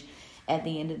 which at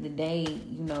the end of the day,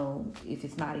 you know, if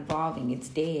it's not evolving, it's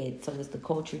dead. So is the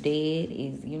culture dead?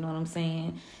 Is, you know what I'm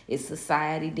saying? Is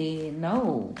society dead?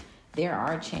 No. There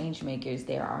are change makers.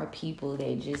 There are people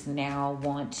that just now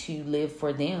want to live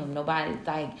for them. Nobody,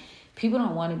 like, people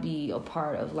don't want to be a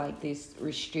part of like this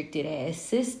restricted ass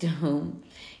system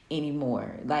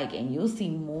anymore. Like, and you'll see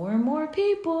more and more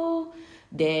people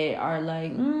that are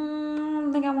like, I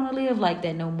don't think I want to live like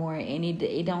that no more. And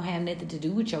it don't have nothing to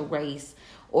do with your race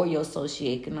or your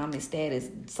socioeconomic status.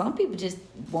 Some people just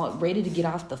ready to get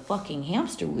off the fucking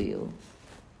hamster wheel.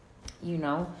 You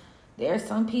know, there are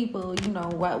some people, you know,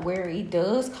 where it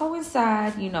does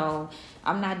coincide, you know.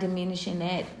 I'm not diminishing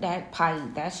that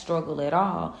fight, that struggle at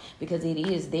all, because it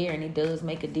is there and it does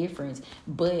make a difference.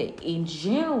 But in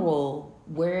general,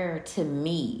 where to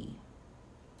me,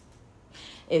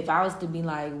 if I was to be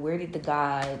like, where did the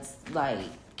gods like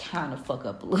kind of fuck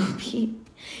up a little bit?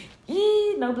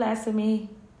 No blasphemy.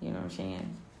 You know what I'm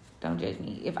saying? Don't judge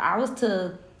me. If I was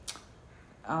to,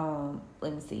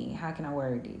 let me see, how can I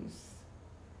word this?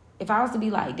 If I was to be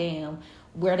like, damn,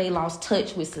 where they lost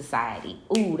touch with society.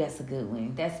 Ooh, that's a good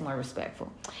one. That's more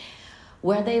respectful.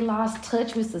 Where they lost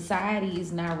touch with society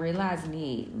is not realizing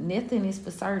it. Nothing is for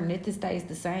certain. Nothing stays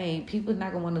the same. People are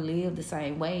not going to want to live the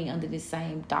same way under the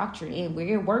same doctrine. And where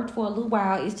it worked for a little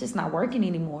while, it's just not working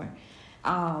anymore.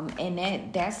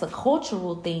 And that's a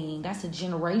cultural thing. That's a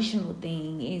generational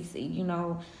thing. It's, you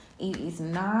know, it's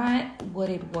not what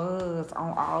it was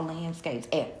on all landscapes.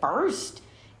 At first,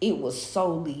 it was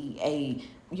solely a,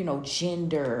 you know,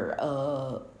 gender,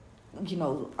 a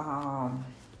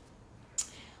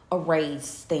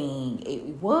race thing. It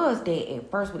was that at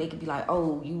first, where they could be like,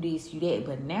 oh, you this, you that.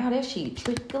 But now that shit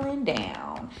trickling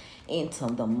down into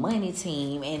the money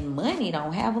team. And money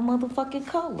don't have a motherfucking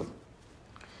color.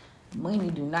 Money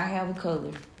do not have a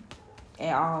color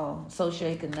at all.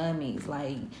 Socioeconomics,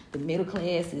 like the middle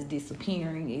class is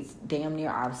disappearing. It's damn near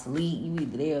obsolete. You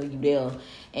either there or you there.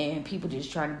 And people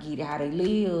just trying to get how they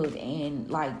live, and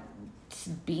like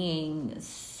being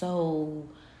so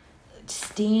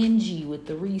stingy with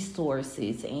the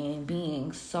resources and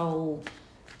being so,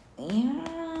 you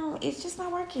know, it's just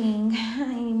not working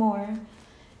anymore.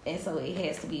 And so it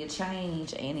has to be a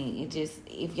change. And it just,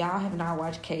 if y'all have not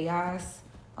watched Chaos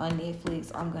on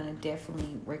Netflix, I'm going to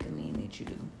definitely recommend that you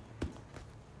do.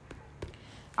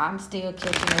 I'm still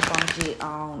catching up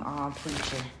on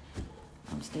Preacher.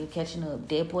 I'm still catching up.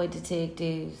 Dead Boy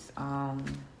Detectives.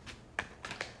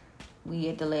 We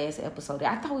at the last episode.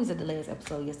 I thought we was at the last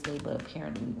episode yesterday, but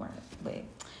apparently we weren't. But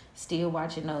still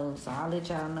watching those, so I'll let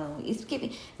y'all know.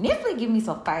 Netflix give me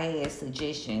some fast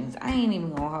suggestions. I ain't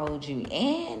even gonna hold you.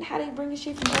 And how they bring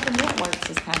shit from other networks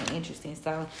is kind of interesting.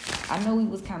 So I know we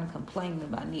was kind of complaining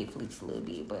about Netflix a little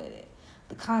bit, but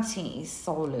the content is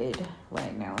solid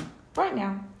right now.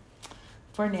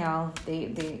 For now,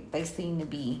 they seem to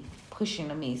be pushing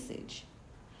a message,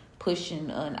 pushing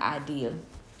an idea.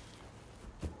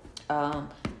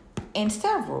 And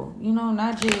several,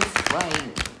 not just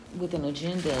like with an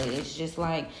agenda. It's just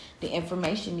like the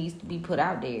information needs to be put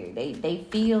out there. They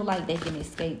feel like they can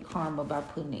escape karma by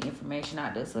putting the information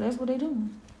out there, so that's what they do.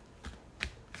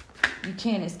 You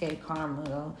can't escape karma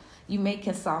though. You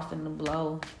can soften the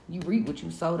blow. You reap what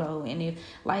you sow though. And if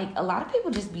like a lot of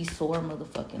people just be sore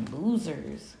motherfucking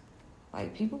losers.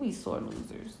 Like people be sore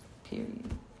losers.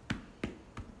 Period.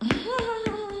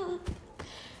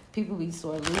 People be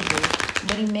sore losers.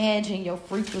 But imagine your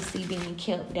frequency being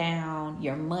kept down,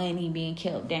 your money being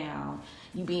kept down,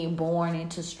 you being born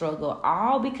into struggle,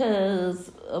 all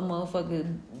because a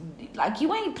motherfucker, like,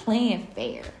 you ain't playing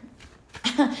fair.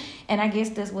 And I guess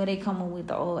that's where they come up with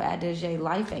the old adage,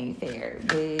 life ain't fair.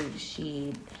 But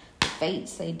shit, fate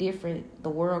say different. The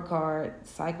world card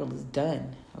cycle is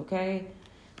done, okay?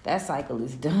 That cycle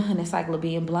is done. That cycle of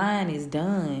being blind is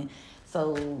done.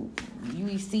 So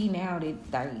you see now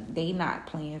that they not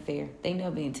playing fair. They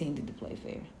never intended to play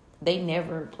fair. They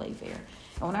never play fair.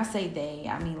 And when I say they,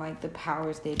 I mean like the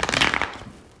powers that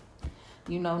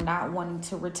be, not wanting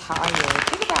to retire.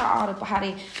 Think about how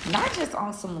they, not just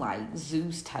on some like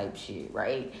Zeus type shit,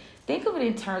 right? Think of it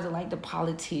in terms of like the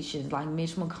politicians, like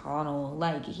Mitch McConnell.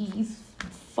 Like he's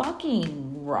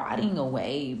fucking rotting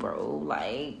away, bro.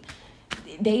 Like,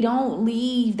 they don't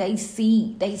leave they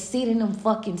seat. They sit in them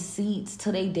fucking seats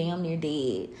till they damn near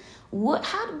dead. What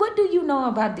do you know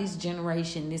about this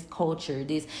generation, this culture,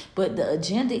 this? But the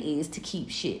agenda is to keep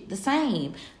shit the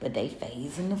same. But they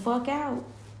phasing the fuck out.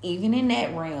 Even in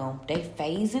that realm, they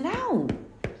phasing out.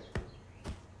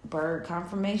 Bird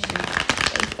confirmation,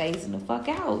 they phasing the fuck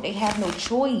out. They have no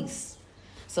choice.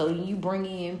 So you bring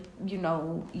in,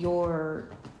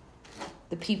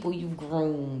 the people you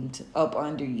groomed up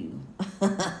under you.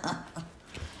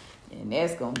 And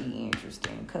that's going to be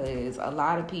interesting because a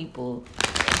lot of people,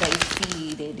 they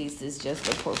see that this is just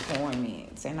a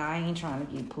performance. And I ain't trying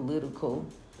to get political,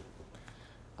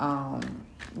 but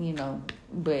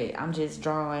I'm just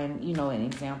drawing, an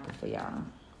example for y'all.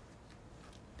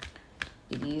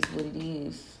 It is what it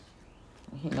is.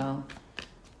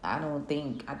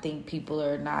 I think people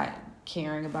are not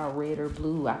caring about red or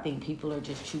blue. I think people are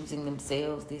just choosing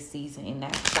themselves this season, and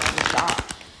that's quite a shock.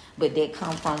 But that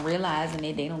come from realizing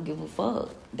that they don't give a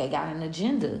fuck. They got an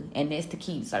agenda, and that's to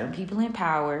keep certain people in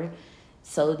power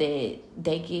so that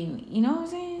they can, you know what I'm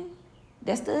saying?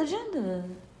 That's the agenda.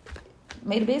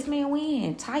 May the best man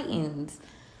win. Titans.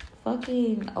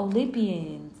 Fucking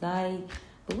Olympians. Like,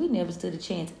 but we never stood a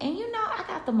chance. And I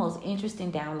got the most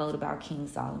interesting download about King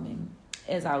Solomon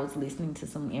as I was listening to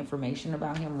some information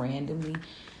about him randomly.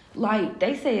 Like,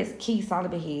 they said King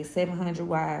Solomon had 700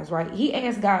 wives, right? He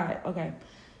asked God, okay,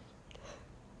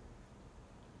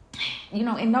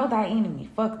 and know thy enemy.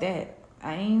 Fuck that.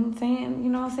 I ain't saying, you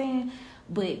know what I'm saying?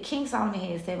 But King Solomon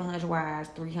had 700 wives,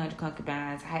 300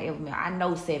 concubines, however many. I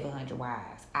know 700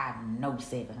 wives. I know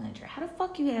 700. How the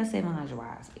fuck you have 700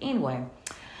 wives? Anyway,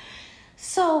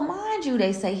 so mind you,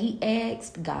 they say he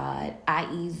asked God,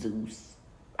 i.e. Zeus,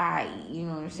 i.e., you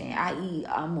know what I'm saying, i.e.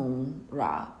 Amun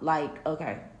Ra, like,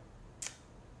 okay,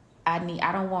 I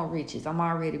don't want riches. I'm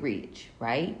already rich,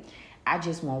 right? I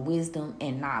just want wisdom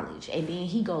and knowledge. And then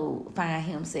he go find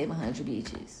him 700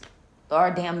 bitches, or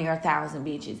damn near 1,000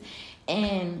 bitches.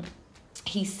 And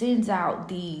he sends out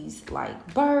these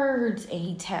like birds, and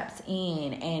he taps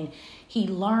in, and he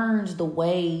learns the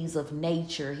ways of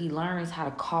nature. He learns how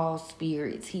to call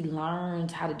spirits. He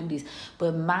learns how to do this.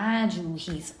 But mind you,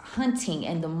 he's hunting,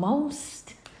 and the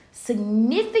most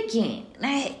significant,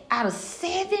 out of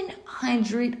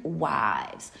 700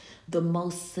 wives, the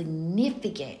most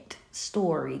significant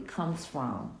story comes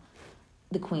from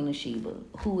the Queen of Sheba,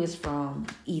 who is from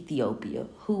Ethiopia,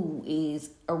 who is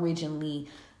originally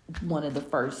one of the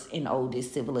first and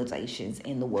oldest civilizations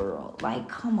in the world. Like,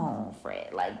 come on,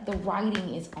 Fred. Like, the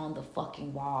writing is on the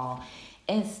fucking wall.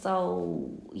 And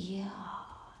so, yeah.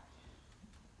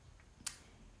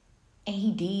 And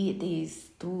he did this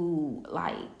through,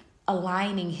 like,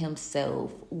 aligning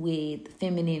himself with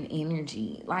feminine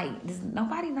energy. Like, does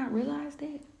nobody not realize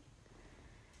that?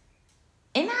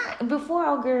 And before,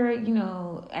 oh girl, you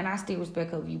know, and I still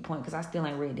respect her viewpoint because I still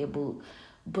ain't read that book.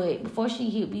 But before she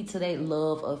hit me to that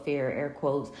love affair, air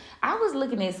quotes, I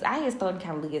had started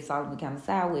kind of looking at Solomon kind of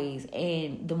sideways.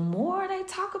 And the more they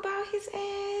talk about his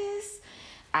ass,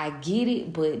 I get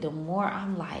it. But the more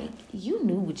I'm like, you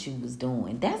knew what you was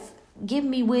doing. That's giving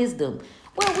me wisdom.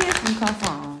 Where wisdom come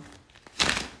from?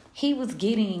 He was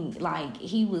getting, like,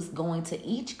 he was going to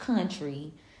each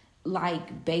country,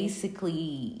 like,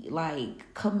 basically,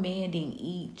 like, commanding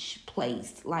each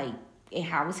place. Like, and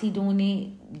how was he doing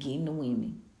it? Getting the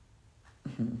women.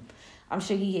 I'm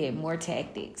sure he had more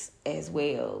tactics as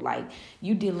well. Like,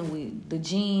 you dealing with the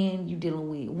jinn, you dealing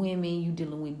with women, you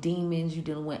dealing with demons, you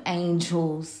dealing with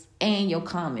angels, and your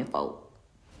common folk.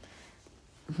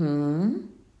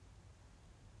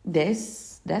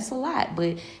 That's a lot.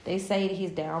 But they say that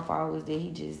his downfall was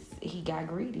that he got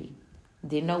greedy.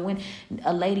 Didn't know when.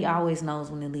 A lady always knows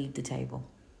when to leave the table,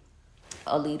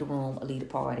 or leave the room, or leave the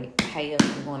party, however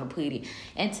you want to put it.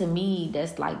 And to me,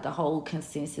 that's like the whole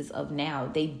consensus of now.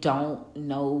 They don't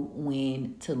know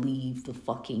when to leave the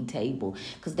fucking table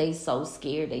because they so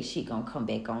scared they shit gonna come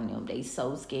back on them. They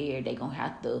so scared they gonna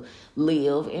have to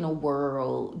live in a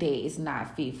world that is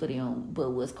not fit for them. But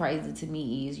what's crazy to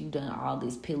me is you done all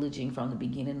this pillaging from the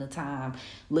beginning of time,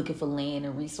 looking for land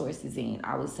and resources. And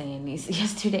I was saying this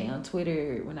yesterday on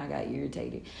Twitter when I got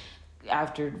irritated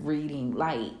after reading,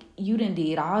 like, you done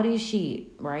did all this shit,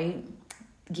 right?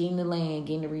 Getting the land,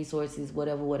 getting the resources,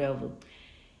 whatever.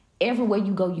 Everywhere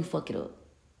you go, you fuck it up.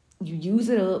 You use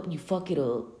it up, you fuck it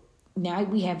up. Now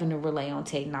we having to rely on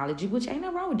technology, which ain't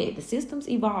nothing wrong with that. The system's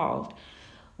evolved.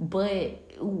 But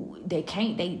they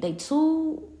can't, they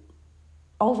too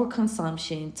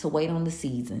overconsumption to wait on the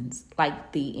seasons,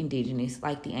 like the indigenous,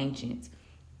 like the ancients.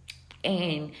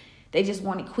 And they just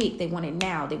want it quick. They want it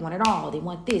now. They want it all. They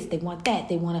want this. They want that.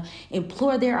 They want to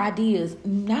implore their ideas,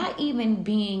 not even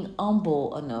being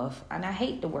humble enough. And I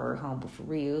hate the word humble for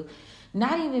real.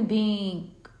 Not even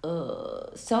being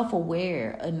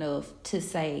self-aware enough to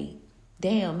say,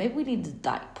 damn, maybe we need to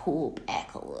like pull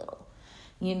back a little.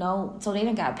 You know? So they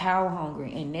done got power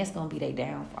hungry, and that's going to be their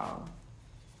downfall.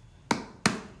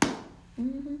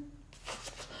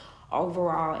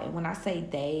 Overall, and when I say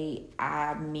they,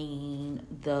 I mean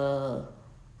the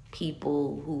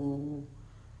people who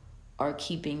are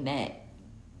keeping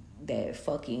that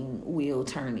fucking wheel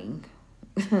turning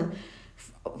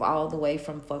all the way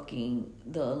from fucking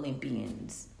the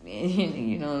Olympians.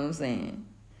 You know what I'm saying?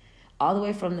 All the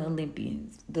way from the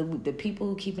Olympians. The people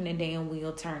who keeping the damn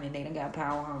wheel turning, they done got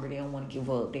power hungry. They don't want to give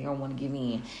up. They don't want to give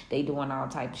in. They doing all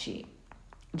type of shit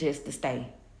just to stay.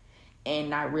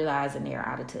 And not realizing they're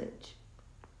out of touch.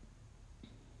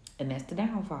 And that's the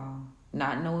downfall.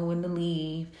 Not knowing when to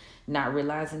leave. Not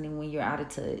realizing when you're out of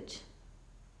touch.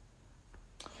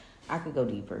 I could go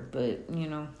deeper, but, you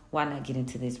know, why not get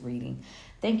into this reading?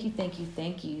 Thank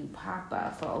you,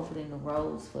 Papa, for opening the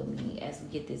roads for me as we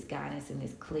get this guidance and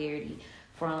this clarity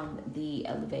from the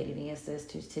elevated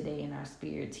ancestors today in our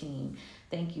spirit team.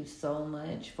 Thank you so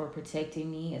much for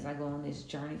protecting me as I go on this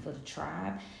journey for the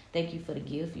tribe. Thank you for the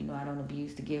gift. You know, I don't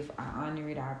abuse the gift. I honor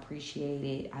it. I appreciate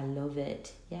it. I love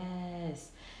it.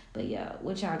 Yes. But yeah,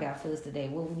 what y'all got for us today?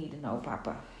 What we need to know,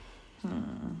 Papa?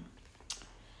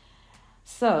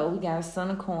 So we got a Son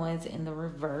of Coins in the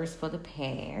reverse for the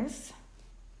past,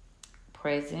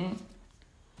 present,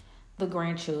 the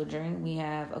grandchildren. We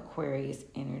have Aquarius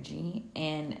energy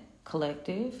and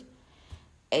collective.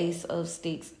 Ace of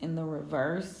Sticks in the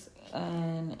reverse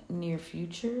and near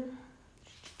future.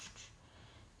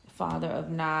 Father of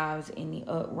Knives in the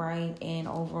upright, and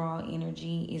overall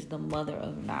energy is the Mother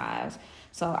of Knives.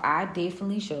 So I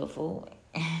definitely shuffle.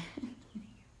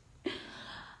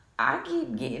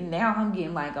 I'm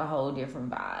getting like a whole different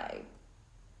vibe.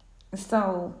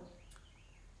 So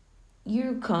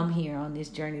you come here on this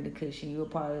journey to Cushion. You're a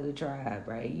part of the tribe,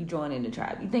 right? You joining the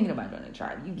tribe. You thinking about joining the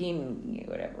tribe. You getting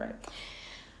whatever, right?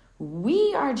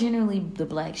 We are generally the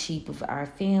black sheep of our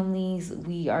families.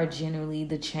 We are generally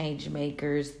the change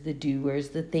makers, the doers,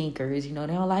 the thinkers. You know,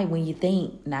 they don't like when you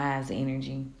think. Knives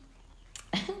energy.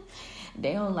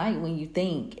 They don't like when you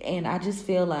think. And I just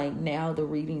feel like now the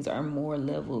readings are more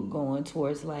level going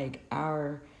towards like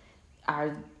our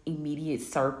immediate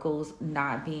circles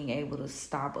not being able to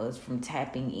stop us from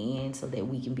tapping in so that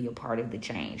we can be a part of the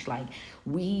change. Like,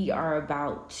 we are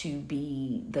about to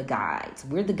be the guides.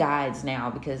 We're the guides now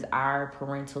because our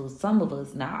parentals, some of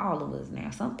us, not all of us now,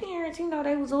 some parents, you know,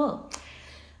 they was up.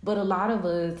 But a lot of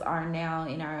us are now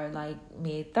in our like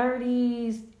mid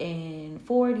 30s and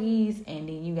 40s, and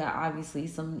then you got obviously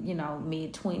some,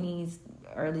 mid 20s,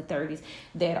 early 30s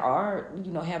that are,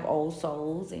 have old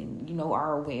souls and,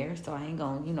 are aware. So I ain't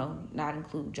gonna, not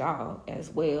include y'all as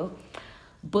well.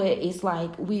 But it's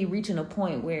like we're reaching a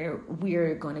point where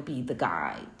we're going to be the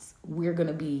guides. We're going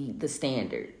to be the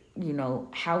standard,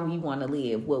 how we want to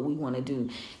live, what we want to do.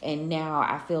 And now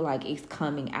I feel like it's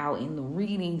coming out in the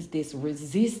readings, this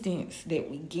resistance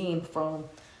that we gain from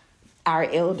our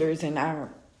elders and our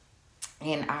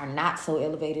not so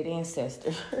elevated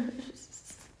ancestors.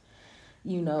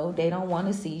 They don't want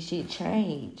to see shit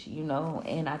change,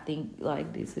 and I think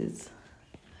like this is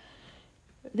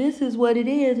what it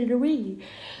is in the read.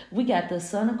 We got the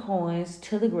Son of Coins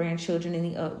to the grandchildren in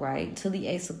the upright, to the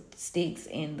Ace of Sticks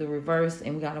in the reverse,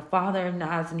 and we got a Father of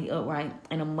Knives in the upright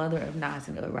and a Mother of Knives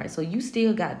in the upright. So you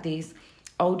still got this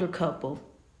older couple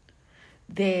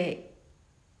that,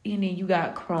 and then you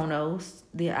got Chronos,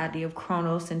 the idea of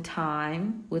Chronos and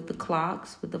time with the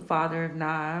clocks, with the Father of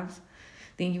Knives.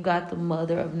 Then you got the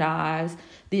Mother of Knives,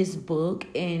 this book,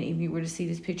 and if you were to see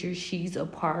this picture, she's a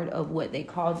part of what they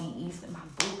call the East. My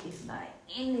book is not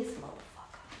in this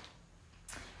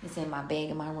motherfucker. It's in my bag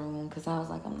in my room because I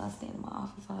was like, I'm not staying in my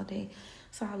office all day.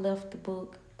 So I left the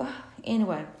book.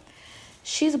 Anyway,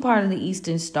 she's a part of the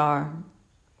Eastern Star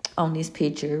on this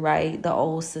picture, right? The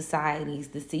old societies,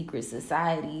 the secret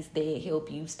societies that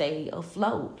help you stay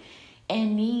afloat.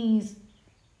 And these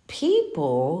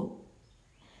people,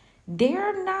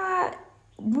 they're not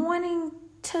wanting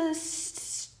to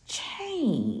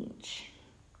change.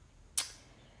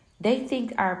 They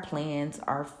think our plans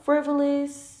are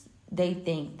frivolous. They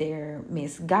think they're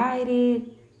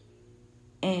misguided.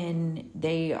 And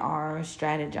they are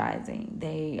strategizing.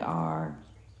 They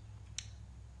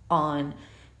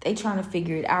trying to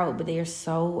figure it out, but they are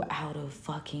so out of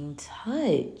fucking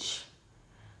touch.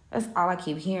 That's all I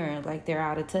keep hearing, like they're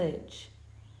out of touch.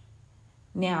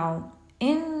 Now,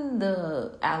 in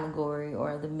the allegory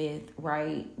or the myth,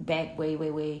 right, back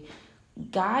way,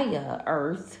 Gaia,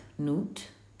 Earth, Newt,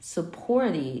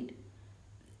 supported,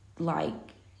 like,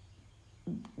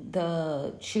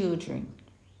 the children.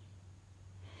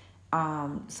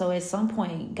 So at some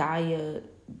point, Gaia,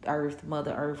 Earth,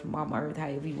 Mother Earth, Mama Earth,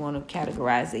 however you want to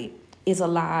categorize it, is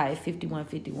alive,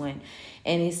 5151,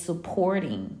 and is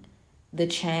supporting the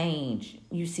change.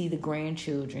 You see the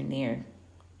grandchildren there.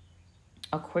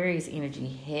 Aquarius energy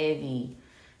heavy,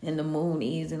 and the moon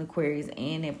is in Aquarius,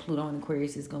 and that Pluto in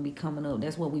Aquarius is going to be coming up.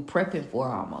 That's what we're prepping for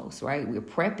almost, right? We're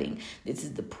prepping. This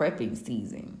is the prepping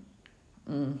season.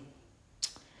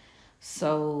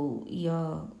 So,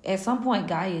 yeah, at some point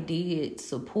Gaia did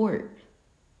support,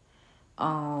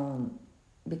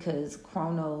 because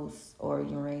Chronos or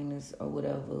Uranus or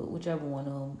whichever one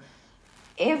of them,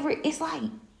 it's like,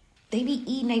 they be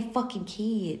eating they fucking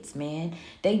kids, man.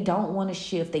 They don't want to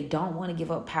shift. They don't want to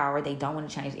give up power. They don't want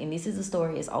to change. And this is a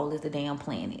story as old as the damn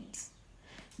planets.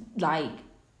 Like,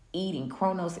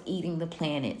 Chronos eating the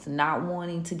planets, not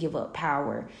wanting to give up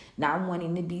power, not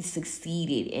wanting to be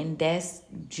succeeded. And that's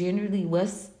generally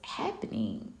what's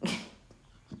happening.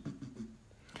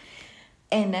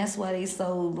 And that's why they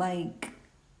so, like,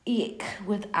 ick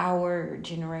with our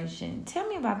generation. Tell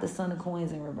me about the Son of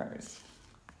Coins in reverse.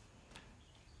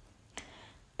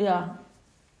 Yeah,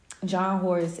 John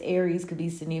Horus, Aries could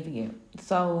be significant.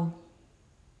 So,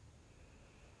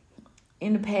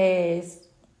 in the past,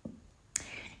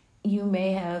 you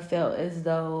may have felt as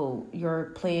though your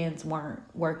plans weren't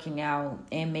working out,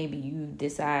 and maybe you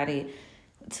decided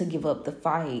to give up the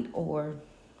fight, or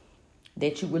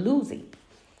that you were losing.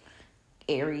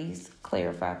 Aries,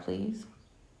 clarify, please.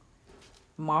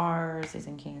 Mars is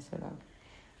in Cancer, though.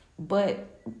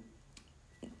 But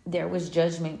there was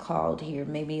judgment called here,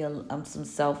 maybe some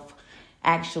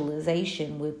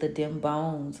self-actualization with the dim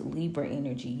bones, Libra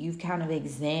energy. You've kind of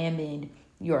examined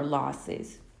your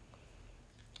losses.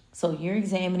 So you're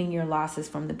examining your losses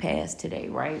from the past today,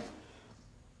 right?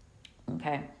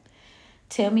 Okay.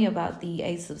 Tell me about the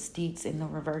Ace of Sticks in the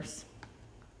reverse.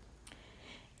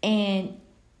 And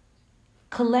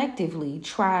collectively,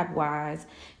 tribe-wise,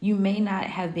 you may not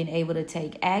have been able to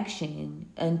take action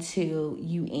until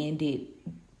you ended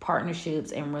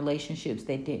partnerships and relationships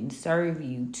that didn't serve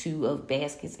you. 2 of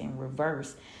Baskets in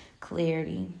reverse.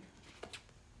 Clarity.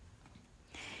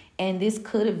 And this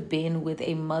could have been with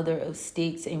a Mother of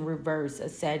Sticks in reverse, a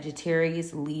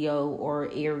Sagittarius, Leo, or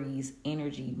Aries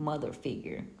energy mother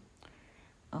figure.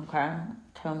 Okay,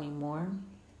 tell me more,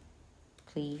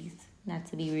 please, not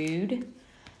to be rude.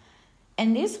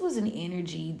 And this was an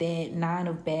energy that 9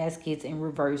 of Baskets in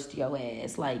reversed your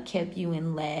ass, like kept you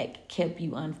in lack, kept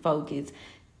you unfocused,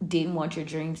 didn't want your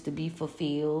dreams to be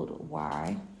fulfilled.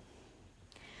 Why?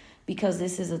 Because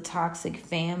this is a toxic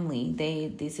family.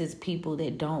 This is people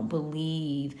that don't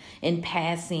believe in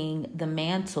passing the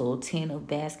mantle. 10 of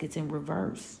baskets in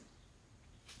reverse.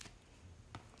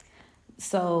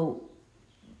 So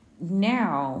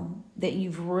now that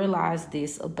you've realized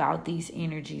this about these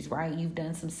energies, right? You've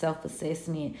done some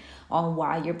self-assessment on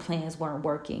why your plans weren't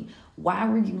working. Why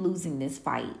were you losing this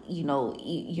fight?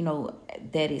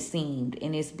 That it seemed.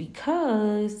 And it's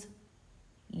because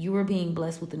you were being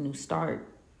blessed with a new start.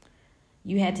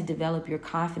 You had to develop your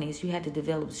confidence. You had to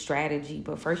develop strategy.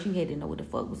 But first you had to know what the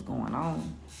fuck was going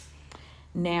on.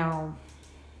 Now,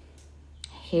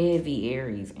 heavy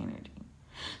Aries energy.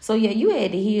 So yeah, you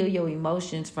had to heal your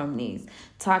emotions from this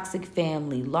toxic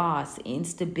family, loss,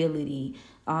 instability,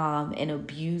 an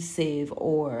abusive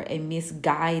or a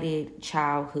misguided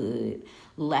childhood,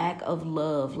 lack of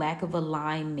love, lack of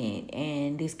alignment,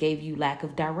 and this gave you lack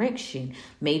of direction,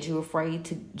 made you afraid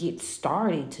to get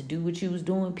started, to do what you was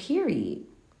doing, period.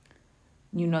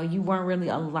 You weren't really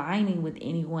aligning with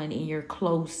anyone in your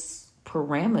close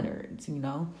parameters,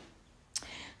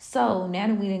 So now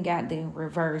that we done got the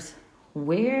reverse,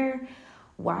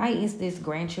 why is this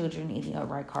grandchildren in the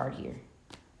upright card here?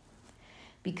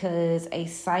 Because a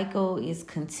cycle is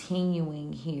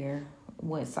continuing here.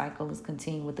 What cycle is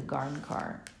continuing with the garden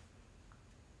card?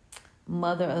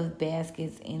 Mother of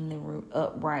baskets in the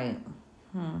upright.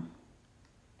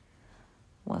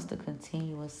 What's the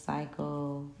continuous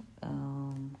cycle?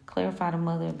 Clarify the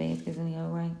mother of baskets in the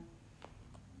upright.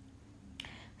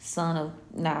 Son of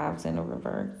knives in the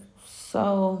reverse.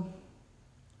 So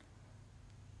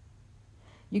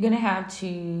you're going to have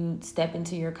to step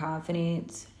into your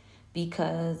confidence,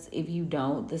 because if you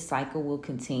don't, the cycle will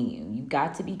continue. You've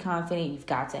got to be confident. You've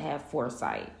got to have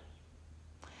foresight.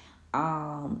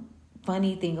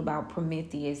 Funny thing about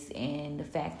Prometheus and the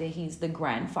fact that he's the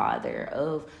grandfather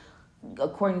of,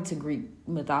 according to Greek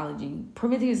mythology,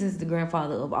 Prometheus is the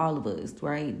grandfather of all of us,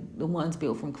 right? The ones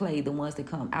built from clay, the ones that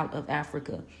come out of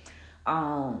Africa.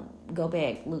 Go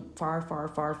back, look far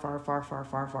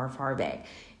back.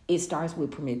 It starts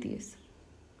with Prometheus.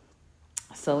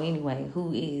 So anyway,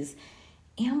 who is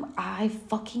M-I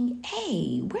fucking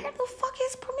A? Where the fuck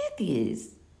is Prometheus?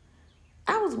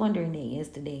 I was wondering that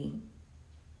yesterday.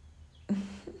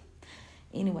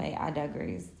 Anyway, I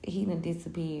digress. He done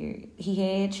disappeared. He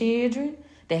had children.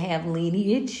 They have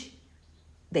lineage.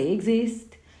 They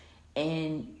exist.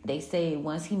 And they say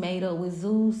once he made up with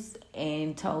Zeus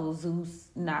and told Zeus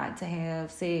not to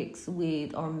have sex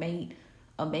with or make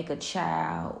a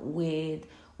child with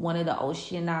one of the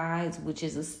Oceanides, which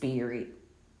is a spirit,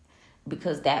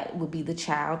 because that would be the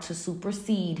child to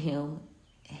supersede him,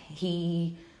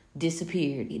 he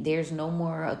disappeared. There's no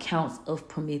more accounts of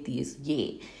Prometheus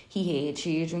yet. He had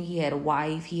children. He had a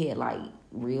wife. He had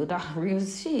real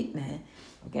shit, man.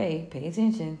 Okay, pay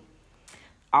attention.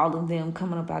 All of them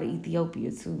coming up out of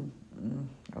Ethiopia too.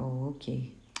 Oh,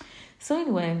 okay. So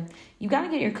anyway, you got to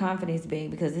get your confidence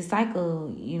back, because this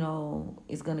cycle,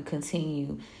 is going to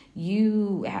continue.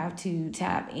 You have to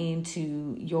tap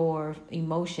into your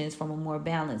emotions from a more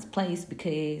balanced place,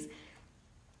 because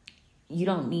you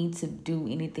don't need to do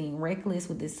anything reckless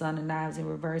with this Son of Knives in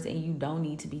reverse, and you don't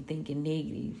need to be thinking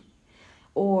negative.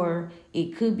 Or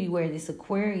it could be where this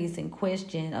Aquarius in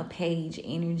question, a page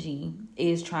energy,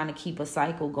 is trying to keep a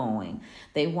cycle going.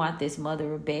 They want this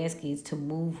Mother of Baskets to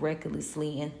move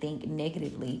recklessly and think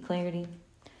negatively. Clarity?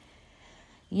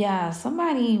 Yeah,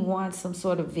 somebody wants some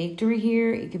sort of victory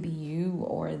here. It could be you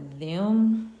or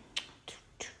them.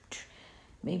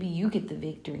 Maybe you get the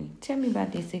victory. Tell me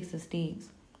about this Six of Sticks.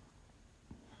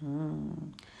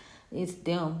 It's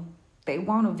them. They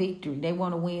want a victory. They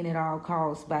want to win at all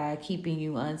costs by keeping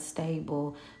you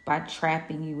unstable, by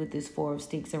trapping you with this Four of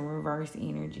Sticks in reverse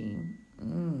energy.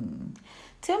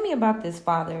 Tell me about this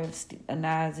Father of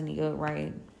Knives in the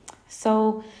upright.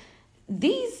 So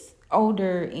these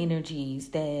older energies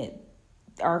that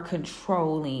are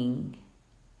controlling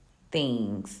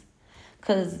things,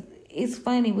 because it's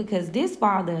funny, because this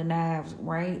Father of Knives,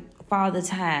 right? Father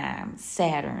Time,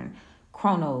 Saturn,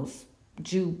 Chronos,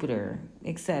 Jupiter,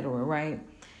 etc., right?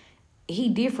 He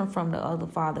different from the other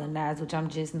Father of Knives, which I'm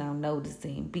just now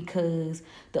noticing, because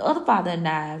the other Father of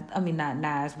Knives, not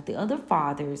knives, but the other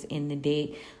fathers in the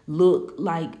deck look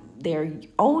like they're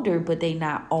older, but they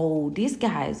not old. This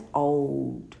guy is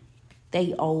old.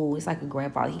 They old. It's like a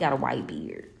grandfather. He got a white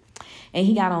beard, and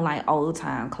he got on old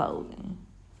time clothing,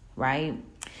 right?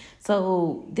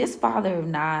 So this Father of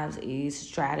Knives is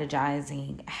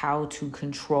strategizing how to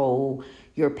control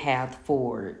your path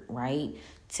forward, right?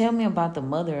 Tell me about the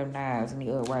Mother of Knives in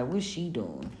the upright. What's she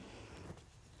doing?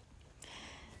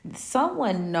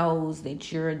 Someone knows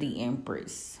that you're the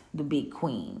empress, the big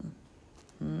queen.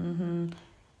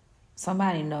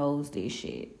 Somebody knows this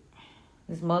shit.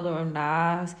 This mother of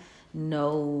Nas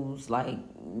knows, like,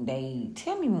 they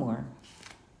tell me more.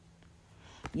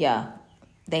 Yeah,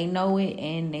 they know it,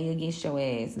 and they against your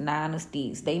ass. 9 of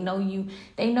Sticks. They know you.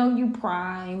 They know you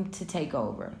primed to take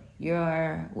over.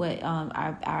 You're what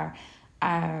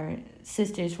our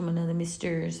sisters from another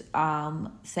misters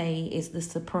say is the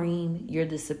supreme. You're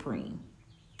the supreme.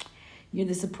 You're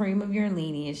the supreme of your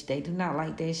lineage. They do not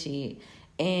like that shit.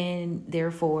 And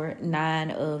therefore,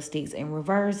 9 of Sticks in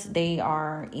reverse, they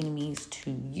are enemies to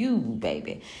you,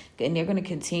 baby. And they're going to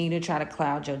continue to try to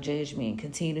cloud your judgment,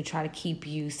 continue to try to keep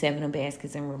you 7 of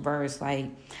Baskets in reverse, like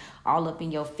all up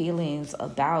in your feelings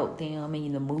about them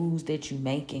and the moves that you're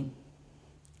making.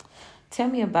 Tell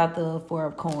me about the 4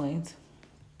 of Coins.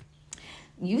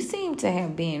 You seem to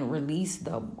have been released,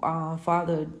 the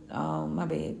father,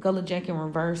 Gullah Jack in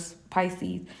reverse,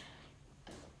 Pisces.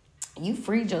 You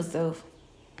freed yourself.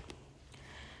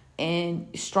 And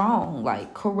strong,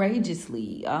 like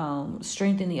courageously,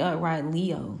 strengthen the upright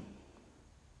Leo.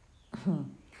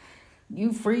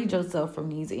 You freed yourself from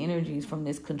these energies, from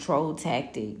this control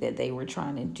tactic that they were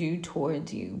trying to do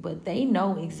towards you. But they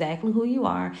know exactly who you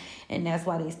are, and that's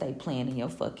why they stay playing in your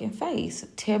fucking face.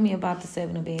 Tell me about the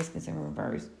 7 of Baskets in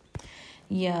reverse.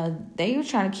 Yeah, they were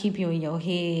trying to keep you in your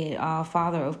head.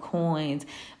 Father of Coins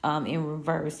in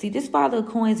reverse. See, this Father of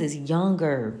Coins is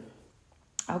younger.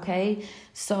 Okay,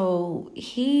 so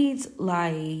he's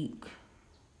like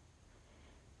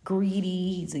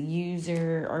greedy. He's a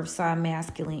user, earth sign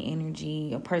masculine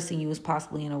energy, a person you was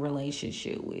possibly in a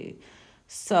relationship with.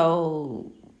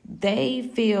 So they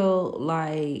feel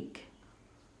like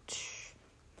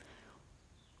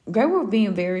they were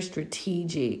being very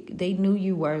strategic. They knew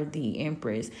you were the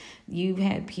Empress. You've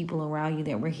had people around you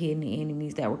that were hidden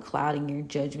enemies that were clouding your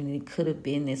judgment. It could have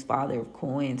been this Father of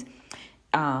Coins,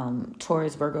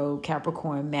 Taurus, Virgo,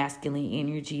 Capricorn, masculine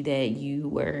energy that you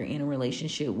were in a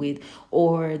relationship with,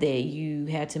 or that you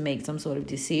had to make some sort of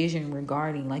decision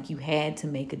regarding, like you had to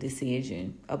make a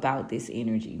decision about this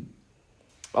energy.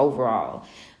 Overall,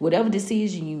 whatever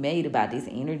decision you made about this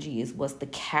energy is what's the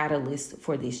catalyst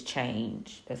for this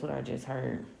change. That's what I just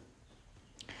heard.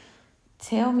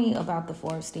 Tell me about the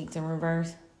 4 of Sticks in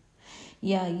reverse.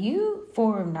 Yeah, you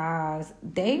 4 of Knives,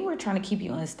 they were trying to keep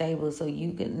you unstable so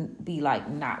you could be like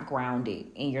not grounded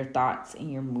in your thoughts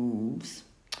and your moves.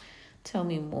 Tell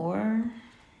me more.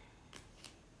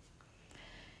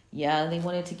 Yeah, they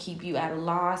wanted to keep you at a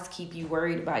loss, keep you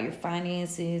worried about your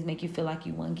finances, make you feel like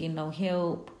you weren't getting no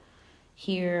help.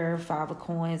 Here, 5 of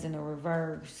Coins in the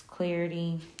reverse,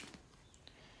 clarity.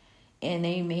 And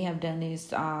they may have done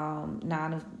this 9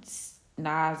 of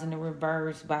Knives in the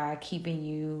reverse by keeping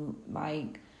you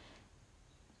like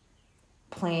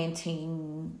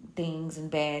planting things in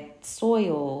bad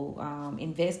soil,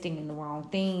 investing in the wrong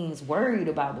things, worried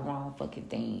about the wrong fucking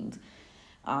things,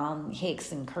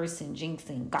 hexing, cursing,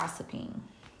 jinxing, gossiping.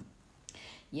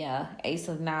 Yeah, Ace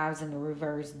of Knives in the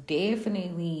reverse,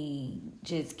 definitely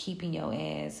just keeping your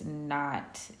ass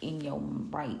not in your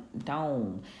right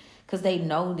dome, because they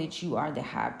know that you are the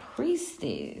high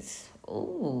priestess.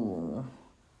 Ooh.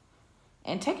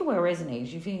 And take it where it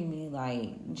resonates. You feel me?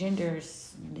 Like,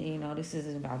 genders, this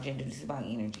isn't about gender. This is about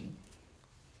energy.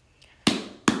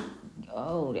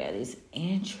 Oh, that is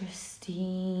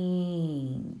interesting.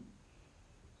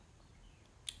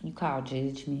 You call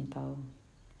judgment, though.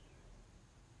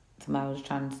 Somebody was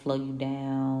trying to slow you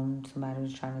down. Somebody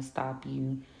was trying to stop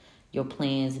you. Your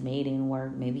plans made it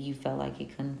work. Maybe you felt like you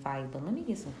couldn't fight. But let me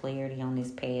get some clarity on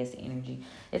this past energy.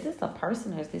 Is this a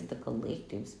person or is this the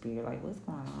collective spirit? Like, what's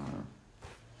going on?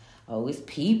 Oh, it's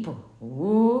people.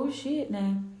 Oh, shit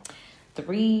now.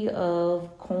 3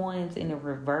 of Coins in the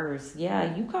reverse.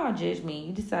 Yeah, you called judgment.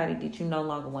 You decided that you no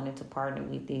longer wanted to partner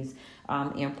with this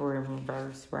Emperor in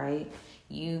reverse, right?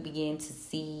 You began to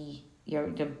see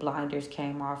the blinders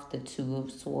came off, the 2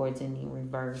 of Swords in the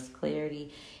reverse,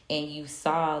 clarity, and you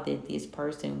saw that this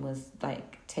person was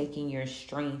like taking your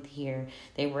strength here.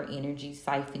 They were energy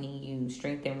siphoning you.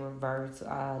 Strength in reverse,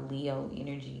 Leo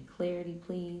energy, clarity,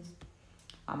 please.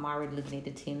 I'm already looking at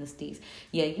the 10 of Sticks.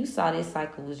 Yeah, you saw this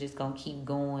cycle was just going to keep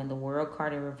going. The World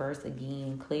card in reverse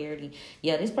again. Clarity.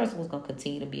 Yeah, this person was going to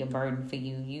continue to be a burden for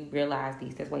you. You realize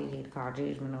this. That's why you had to call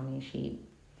judgment on this shit.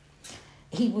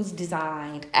 He was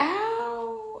designed.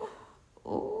 Ow.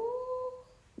 Oh,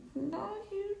 no,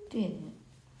 you didn't.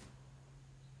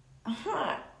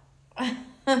 Uh-huh.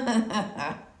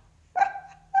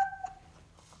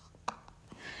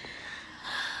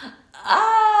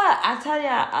 I tell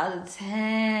y'all all the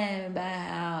time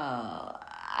about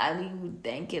how I be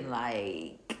thinking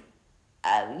like,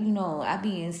 I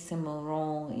be in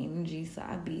similar energy, so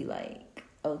I be like,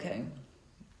 okay.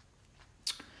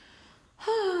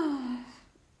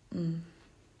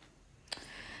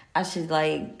 I should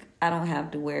I don't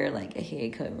have to wear like a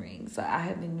head covering. So I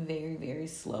have been very, very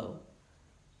slow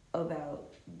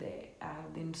about that.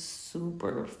 I've been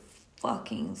super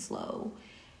fucking slow.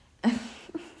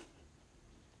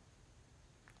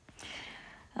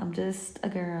 I'm just a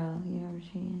girl, you know what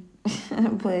I'm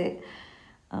saying? But,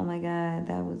 oh my God,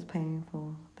 that was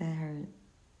painful. That hurt.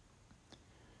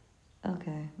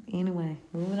 Okay, anyway,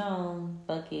 moving on.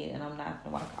 Fuck it. And I'm not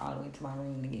gonna walk all the way to my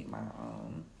room to get my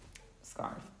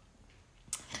scarf.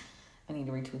 I need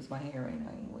to retwist my hair right now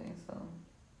anyway, so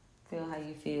feel how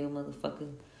you feel,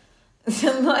 motherfucker.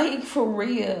 Like, for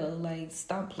real. Like,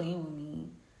 stop playing with me.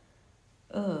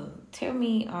 Tell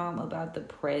me about the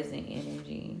present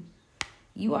energy.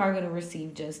 You are going to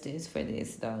receive justice for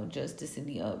this, though. Justice in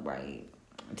the upright.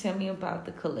 Tell me about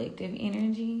the collective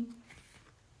energy.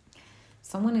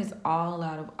 Someone is all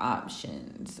out of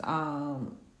options.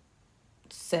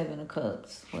 7 of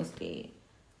Cups. What's that?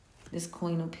 This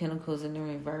Queen of Pentacles in the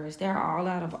reverse. They're all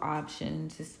out of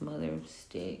options. This Mother of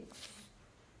Sticks.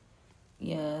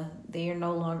 Yeah, they are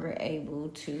no longer able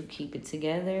to keep it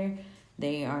together.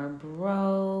 They are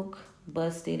broke,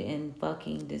 busted, and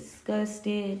fucking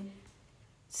disgusted.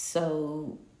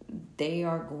 So they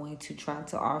are going to try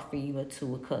to offer you a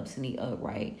 2 of Cups in the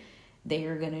upright. They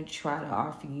are going to try to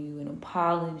offer you an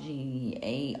apology,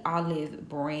 a olive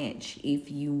branch,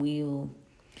 if you will.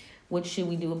 What should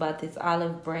we do about this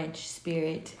olive branch,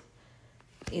 Spirit?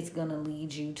 It's going to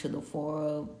lead you to the 4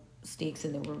 of Sticks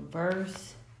in the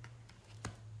reverse.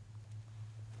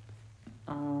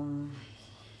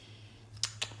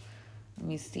 Let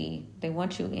me see. They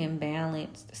want you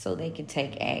imbalanced so they can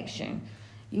take action.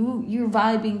 You're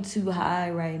vibing too high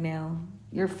right now.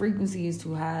 Your frequency is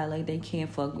too high. Like, they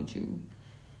can't fuck with you.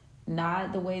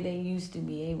 Not the way they used to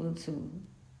be able to.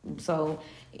 So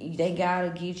they gotta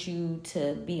get you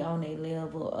to be on their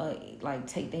level, like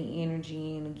take their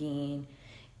energy in again.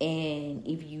 And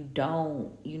if you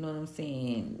don't, you know what I'm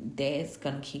saying, that's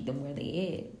gonna keep them where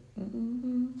they at.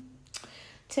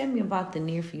 Tell me about the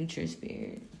near future,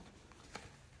 Spirit.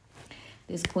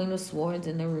 This Queen of Swords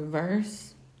in the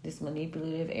reverse, this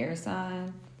manipulative air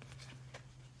sign,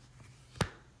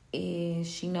 is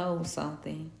she knows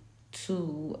something.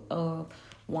 2 of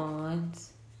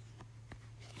Wands.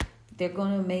 They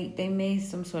made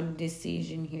some sort of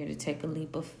decision here to take a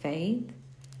leap of faith.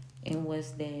 And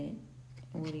what's that?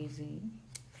 What is it?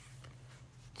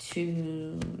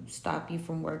 To stop you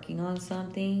from working on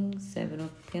something. 7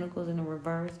 of Pentacles in the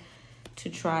reverse. To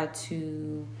try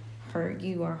to hurt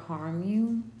you or harm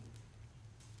you.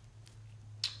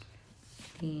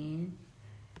 And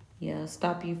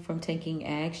stop you from taking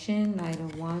action. Knight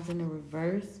of Wands in the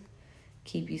reverse.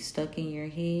 Keep you stuck in your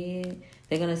head.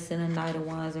 They're going to send a Knight of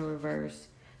Wands in reverse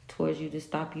towards you to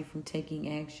stop you from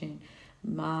taking action.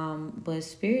 But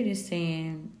Spirit is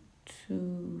saying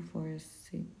 2, 4,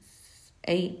 6,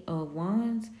 8 of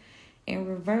Wands in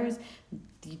reverse.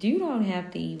 You don't have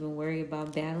to even worry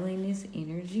about battling this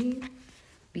energy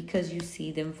because you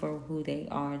see them for who they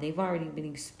are. They've already been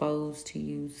exposed to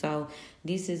you. So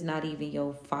this is not even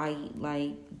your fight.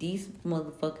 Like, these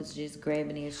motherfuckers just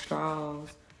grabbing their straws.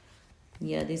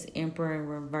 Yeah, this Emperor in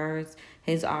reverse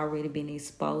has already been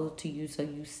exposed to you, so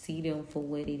you see them for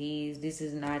what it is. This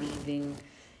is not even,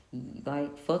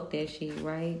 like, fuck that shit,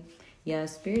 right? Yeah,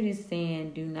 Spirit is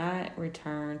saying, do not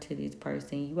return to this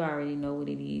person. You already know what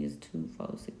it is. 2,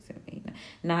 4, 6, 7, 8, 9.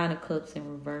 9 of Cups in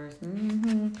reverse.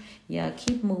 Yeah,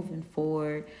 keep moving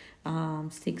forward.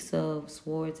 6 of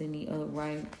Swords in the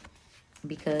upright.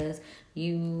 Because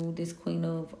this Queen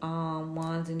of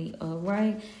Wands in the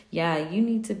upright, you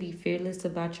need to be fearless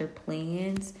about your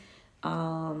plans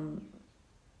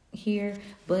here.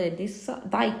 But this,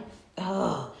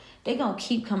 they gonna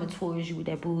keep coming towards you with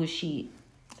that bullshit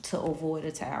to avoid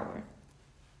a tower.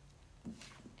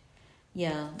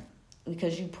 Yeah,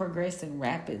 because you're progressing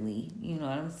rapidly. You know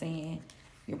what I'm saying?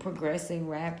 You're progressing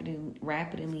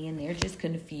rapidly, and they're just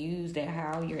confused at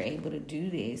how you're able to do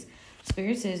this.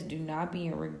 Spirit says, do not be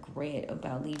in regret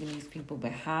about leaving these people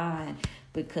behind,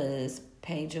 because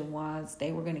Page of Wands,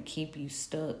 they were going to keep you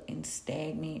stuck and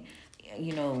stagnant,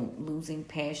 losing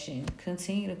passion.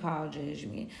 Continue to call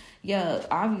judgment. Yeah,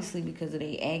 obviously because of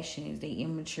their actions, they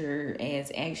immature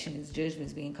ass actions,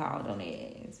 judgments being called on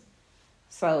their ass.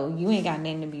 So you ain't got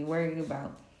nothing to be worried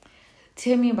about.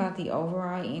 Tell me about the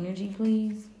overall energy,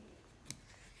 please.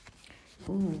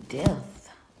 Ooh, death.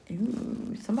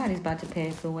 Ooh, somebody's about to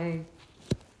pass away.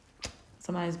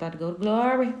 Somebody's about to go to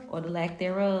glory or the lack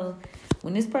thereof.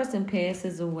 When this person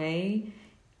passes away,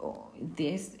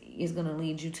 this is going to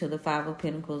lead you to the Five of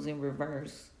Pentacles in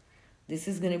reverse. This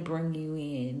is going to bring you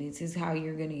in. This is how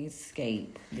you're going to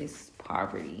escape this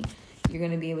poverty. You're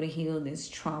going to be able to heal this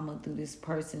trauma through this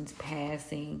person's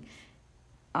passing.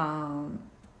 There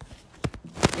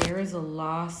is a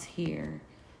loss here,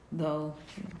 though,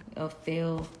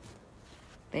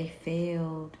 they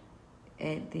failed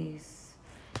at this.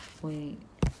 Wait,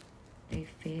 they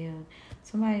failed.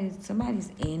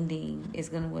 Somebody's ending is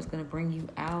what's gonna bring you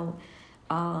out.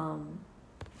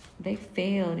 They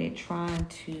failed at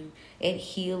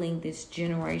healing this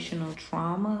generational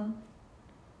trauma.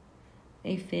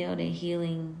 They failed at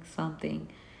healing something.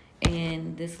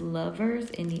 And this Lovers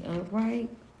in the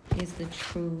upright is the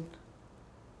truth.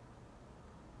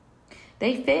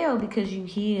 They failed because you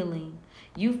healing.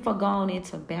 You've gone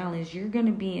into balance. You're going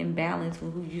to be in balance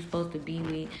with who you're supposed to be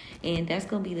with. And that's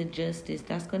going to be the justice.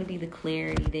 That's going to be the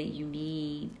clarity that you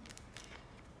need.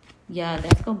 Yeah,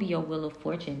 that's going to be your wheel of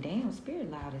fortune. Damn,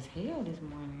 Spirit loud as hell this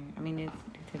morning. It's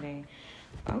today.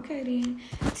 Okay, then.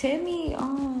 Tell me,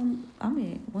 I'm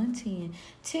at 110.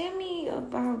 Tell me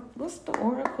about, what's the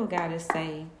Oracle got to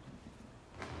say?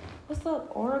 What's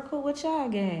up, Oracle? What y'all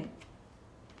got?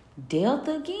 Death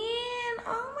again?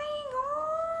 Oh, my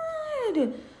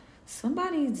God.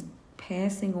 Somebody's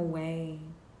passing away.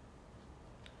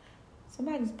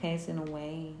 Somebody's passing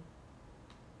away.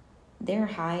 They're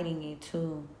hiding it,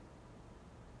 too.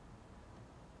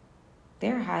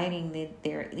 They're hiding that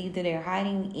they're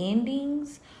hiding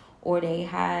endings or they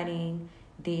hiding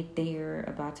that they're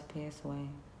about to pass away.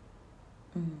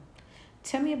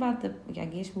 Tell me about I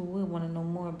guess we would want to know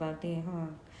more about that, huh?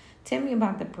 Tell me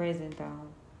about the present, though.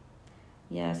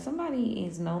 Yeah, somebody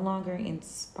is no longer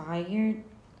inspired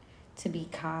to be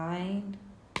kind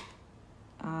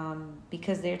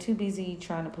because they're too busy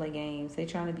trying to play games. They're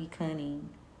trying to be cunning.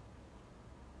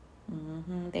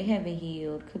 They haven't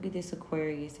healed. Could be this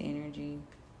Aquarius energy.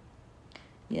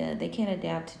 Yeah, they can't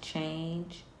adapt to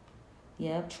change.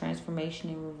 Yep, transformation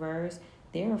in reverse.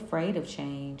 They're afraid of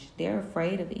change. They're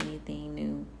afraid of anything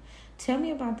new. Tell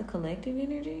me about the collective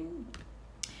energy.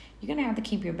 You're going to have to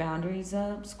keep your boundaries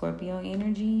up, Scorpio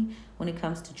energy, when it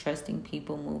comes to trusting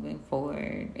people moving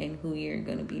forward and who you're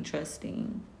going to be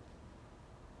trusting.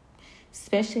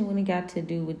 Especially when it got to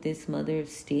do with this Mother of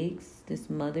Sticks, this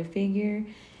mother figure.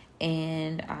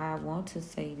 And I want to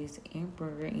say this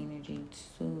Emperor energy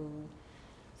too.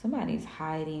 Somebody's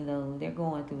hiding though. They're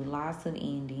going through lots of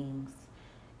endings.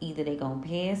 Either they gonna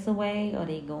pass away or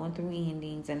they going through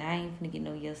endings. And I ain't finna get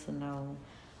no yes or no.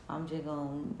 I'm just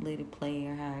gonna let it play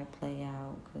or how it play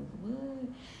out. Cause what?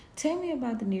 Tell me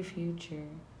about the near future.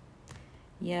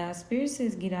 Yeah, Spirit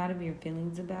says get out of your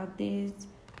feelings about this.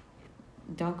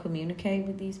 Don't communicate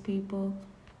with these people.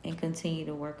 And continue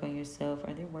to work on yourself.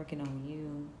 Or they're working on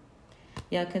you.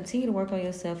 Yeah, continue to work on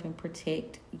yourself and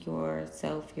protect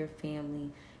yourself, your family,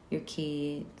 your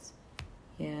kids.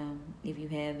 Yeah, if you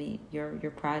have it,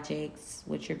 your projects,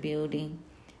 what you're building.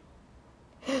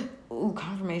 Ooh,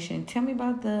 confirmation. Tell me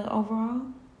about the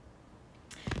overall.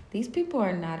 These people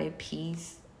are not at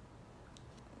peace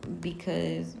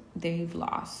because they've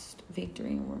lost.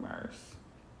 Victory in reverse.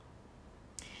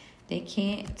 They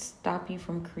can't stop you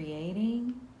from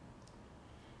creating.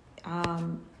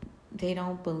 They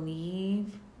don't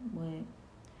believe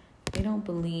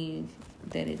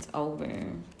that it's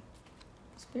over.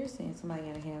 Spirit saying somebody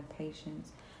gotta have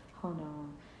patience. Hold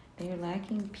on. They're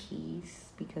lacking peace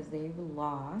because they've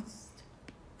lost.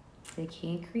 They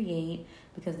can't create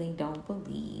because they don't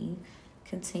believe.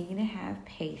 Continue to have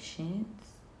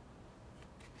patience.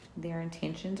 Their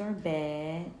intentions are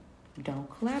bad. Don't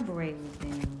collaborate with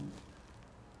them.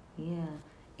 Yeah.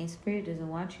 And Spirit doesn't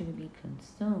want you to be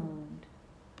consumed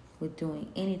with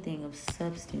doing anything of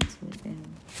substance with them.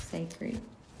 Sacred.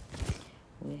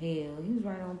 Well, hell, he was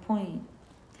right on point.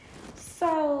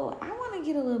 So, I want to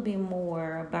get a little bit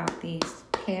more about this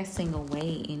passing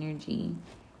away energy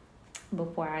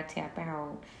before I tap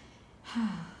out.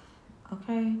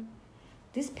 Okay?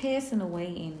 This passing away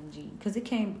energy, because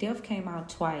death came out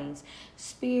twice.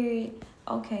 Spirit,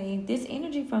 okay, this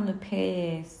energy from the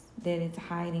past that is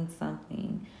hiding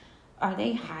something. Are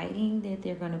they hiding that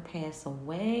they're going to pass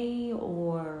away,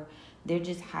 or they're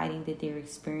just hiding that they're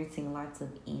experiencing lots of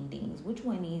endings? Which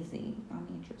one is it? I'm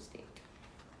interested.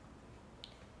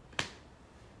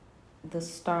 The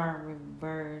Star in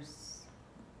reverse.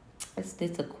 It's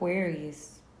this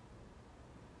Aquarius.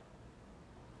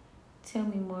 Tell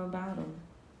me more about them.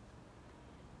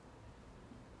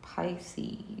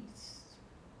 Pisces.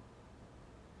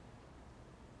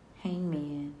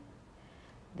 Hangman.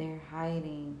 They're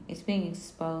hiding. It's being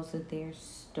exposed that they're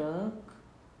stuck.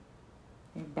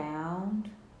 They're bound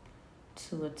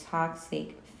to a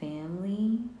toxic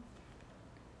family.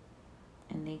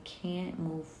 And they can't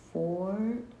move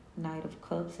forward. Knight of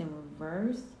Cups in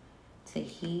reverse to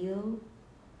heal.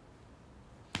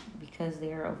 Because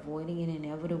they're avoiding an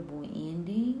inevitable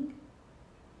ending.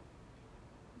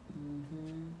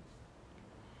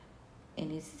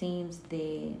 And it seems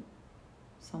that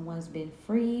someone's been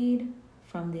freed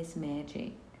from this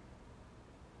magic.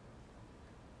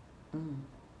 Well,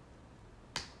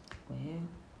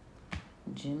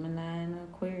 Gemini and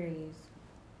Aquarius.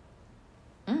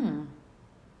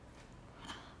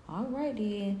 All right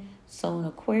then. So an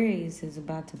Aquarius is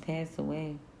about to pass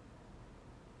away.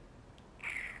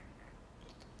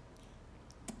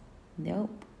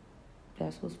 Nope.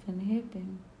 That's what's gonna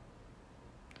happen.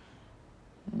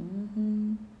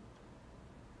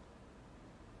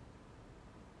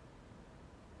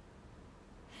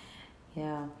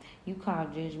 Yeah, you call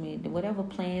judgment. Whatever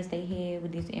plans they had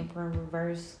with this Emperor in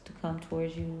reverse to come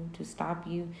towards you, to stop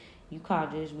you, you call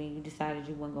judgment. You decided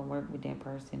you weren't going to work with that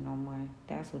person no more.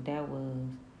 That's what that was.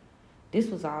 This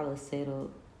was all a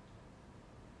setup.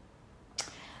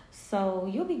 So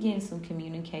you'll be getting some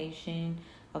communication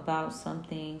about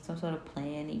something, some sort of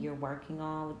plan that you're working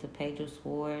on with the Page of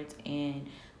Swords and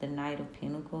the Knight of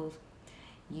Pentacles.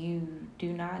 You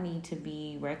do not need to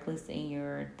be reckless in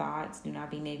your thoughts. Do not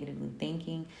be negatively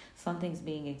thinking. Something's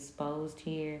being exposed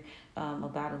here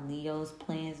about a Leo's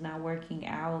plans not working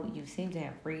out. You seem to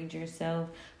have freed yourself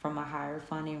from a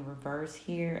Hierophant in reverse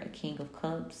here. A King of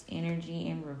Cups energy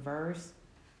in reverse.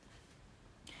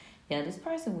 Yeah, this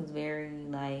person was very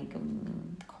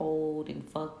cold and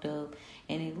fucked up.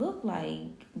 And it looked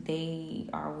like they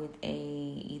are with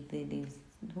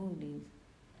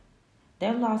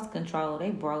They lost control.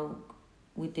 They broke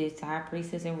with this High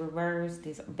Priestess in reverse,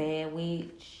 this bad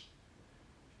witch.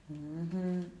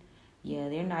 Yeah,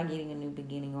 they're not getting a new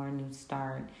beginning or a new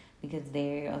start because of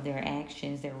their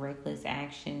actions, their reckless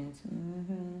actions.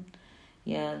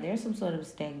 Yeah, there's some sort of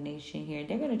stagnation here.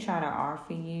 They're going to try to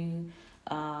offer you,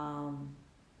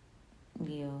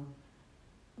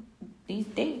 these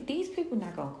people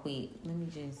not going to quit. Let me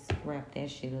just wrap that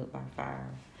shit up by fire.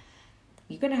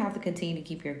 You're going to have to continue to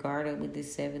keep your guard up with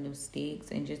this Seven of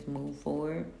Sticks and just move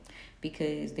forward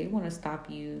because they want to stop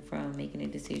you from making a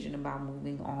decision about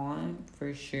moving on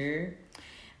for sure.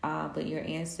 But your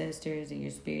ancestors and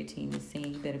your spirit team is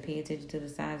saying you better pay attention to the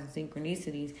signs and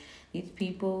synchronicities. These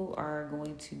people are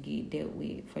going to get dealt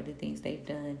with for the things they've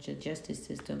done. The justice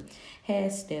system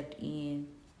has stepped in.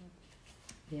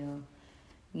 You're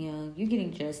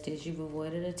getting justice. You've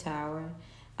avoided a tower.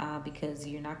 Because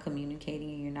you're not communicating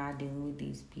and you're not dealing with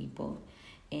these people.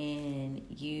 And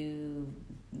you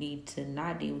need to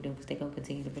not deal with them because they're going to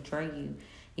continue to betray you.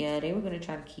 Yeah, they were going to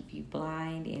try to keep you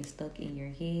blind and stuck in your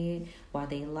head while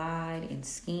they lied and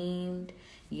schemed.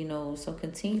 So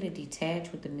continue to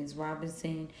detach with the Ms.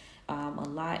 Robinson. A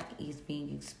lot is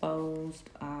being exposed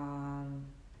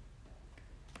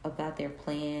about their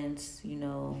plans,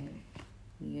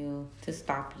 to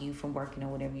stop you from working on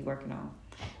whatever you're working on.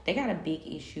 They got a big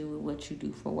issue with what you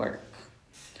do for work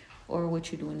or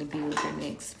what you're doing to build your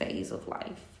next phase of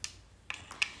life.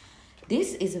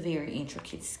 This is a very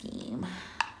intricate scheme.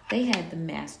 They had the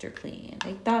master plan.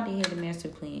 They thought they had the master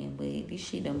plan, but this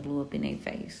shit done blew up in their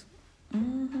face.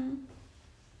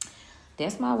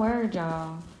 That's my word,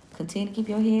 y'all. Continue to keep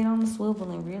your head on the swivel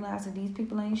and realize that these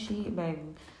people ain't shit,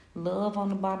 baby. Love on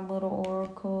the bottom of the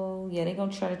oracle. Yeah, they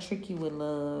gonna try to trick you with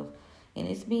love. And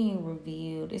it's being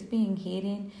revealed. It's being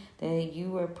hidden that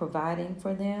you are providing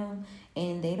for them.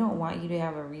 And they don't want you to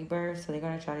have a rebirth. So they're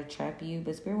going to try to trap you.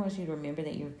 But Spirit wants you to remember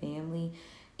that your family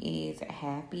is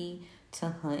happy to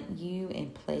hunt you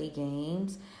and play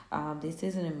games. This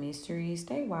isn't a mystery.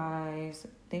 Stay wise.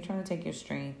 They're trying to take your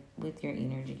strength with your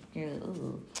energy.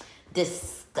 Ooh.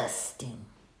 Disgusting.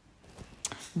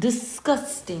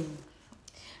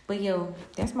 But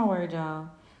that's my word, y'all.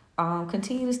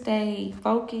 Continue to stay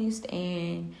focused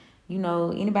and,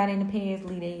 anybody in the past,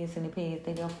 leave their ass in the past.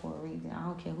 They there for a reason. I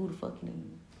don't care who the fuck it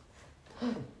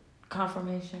is.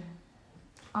 Confirmation.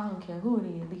 I don't care who it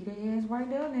is. Leave their ass right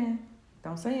there now.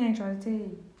 Don't say I ain't trying to tell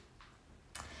you.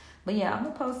 But yeah, I'm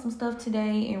going to post some stuff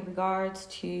today in regards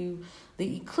to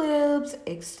the eclipse,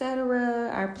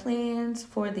 etc. Our plans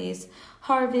for this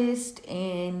harvest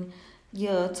and...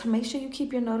 to make sure you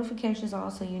keep your notifications on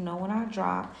so you know when I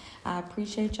drop. I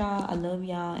appreciate y'all. I love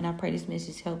y'all. And I pray this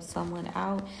message helps someone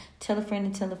out. Tell a friend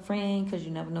and tell a friend because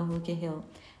you never know who can help.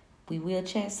 We will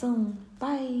chat soon.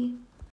 Bye.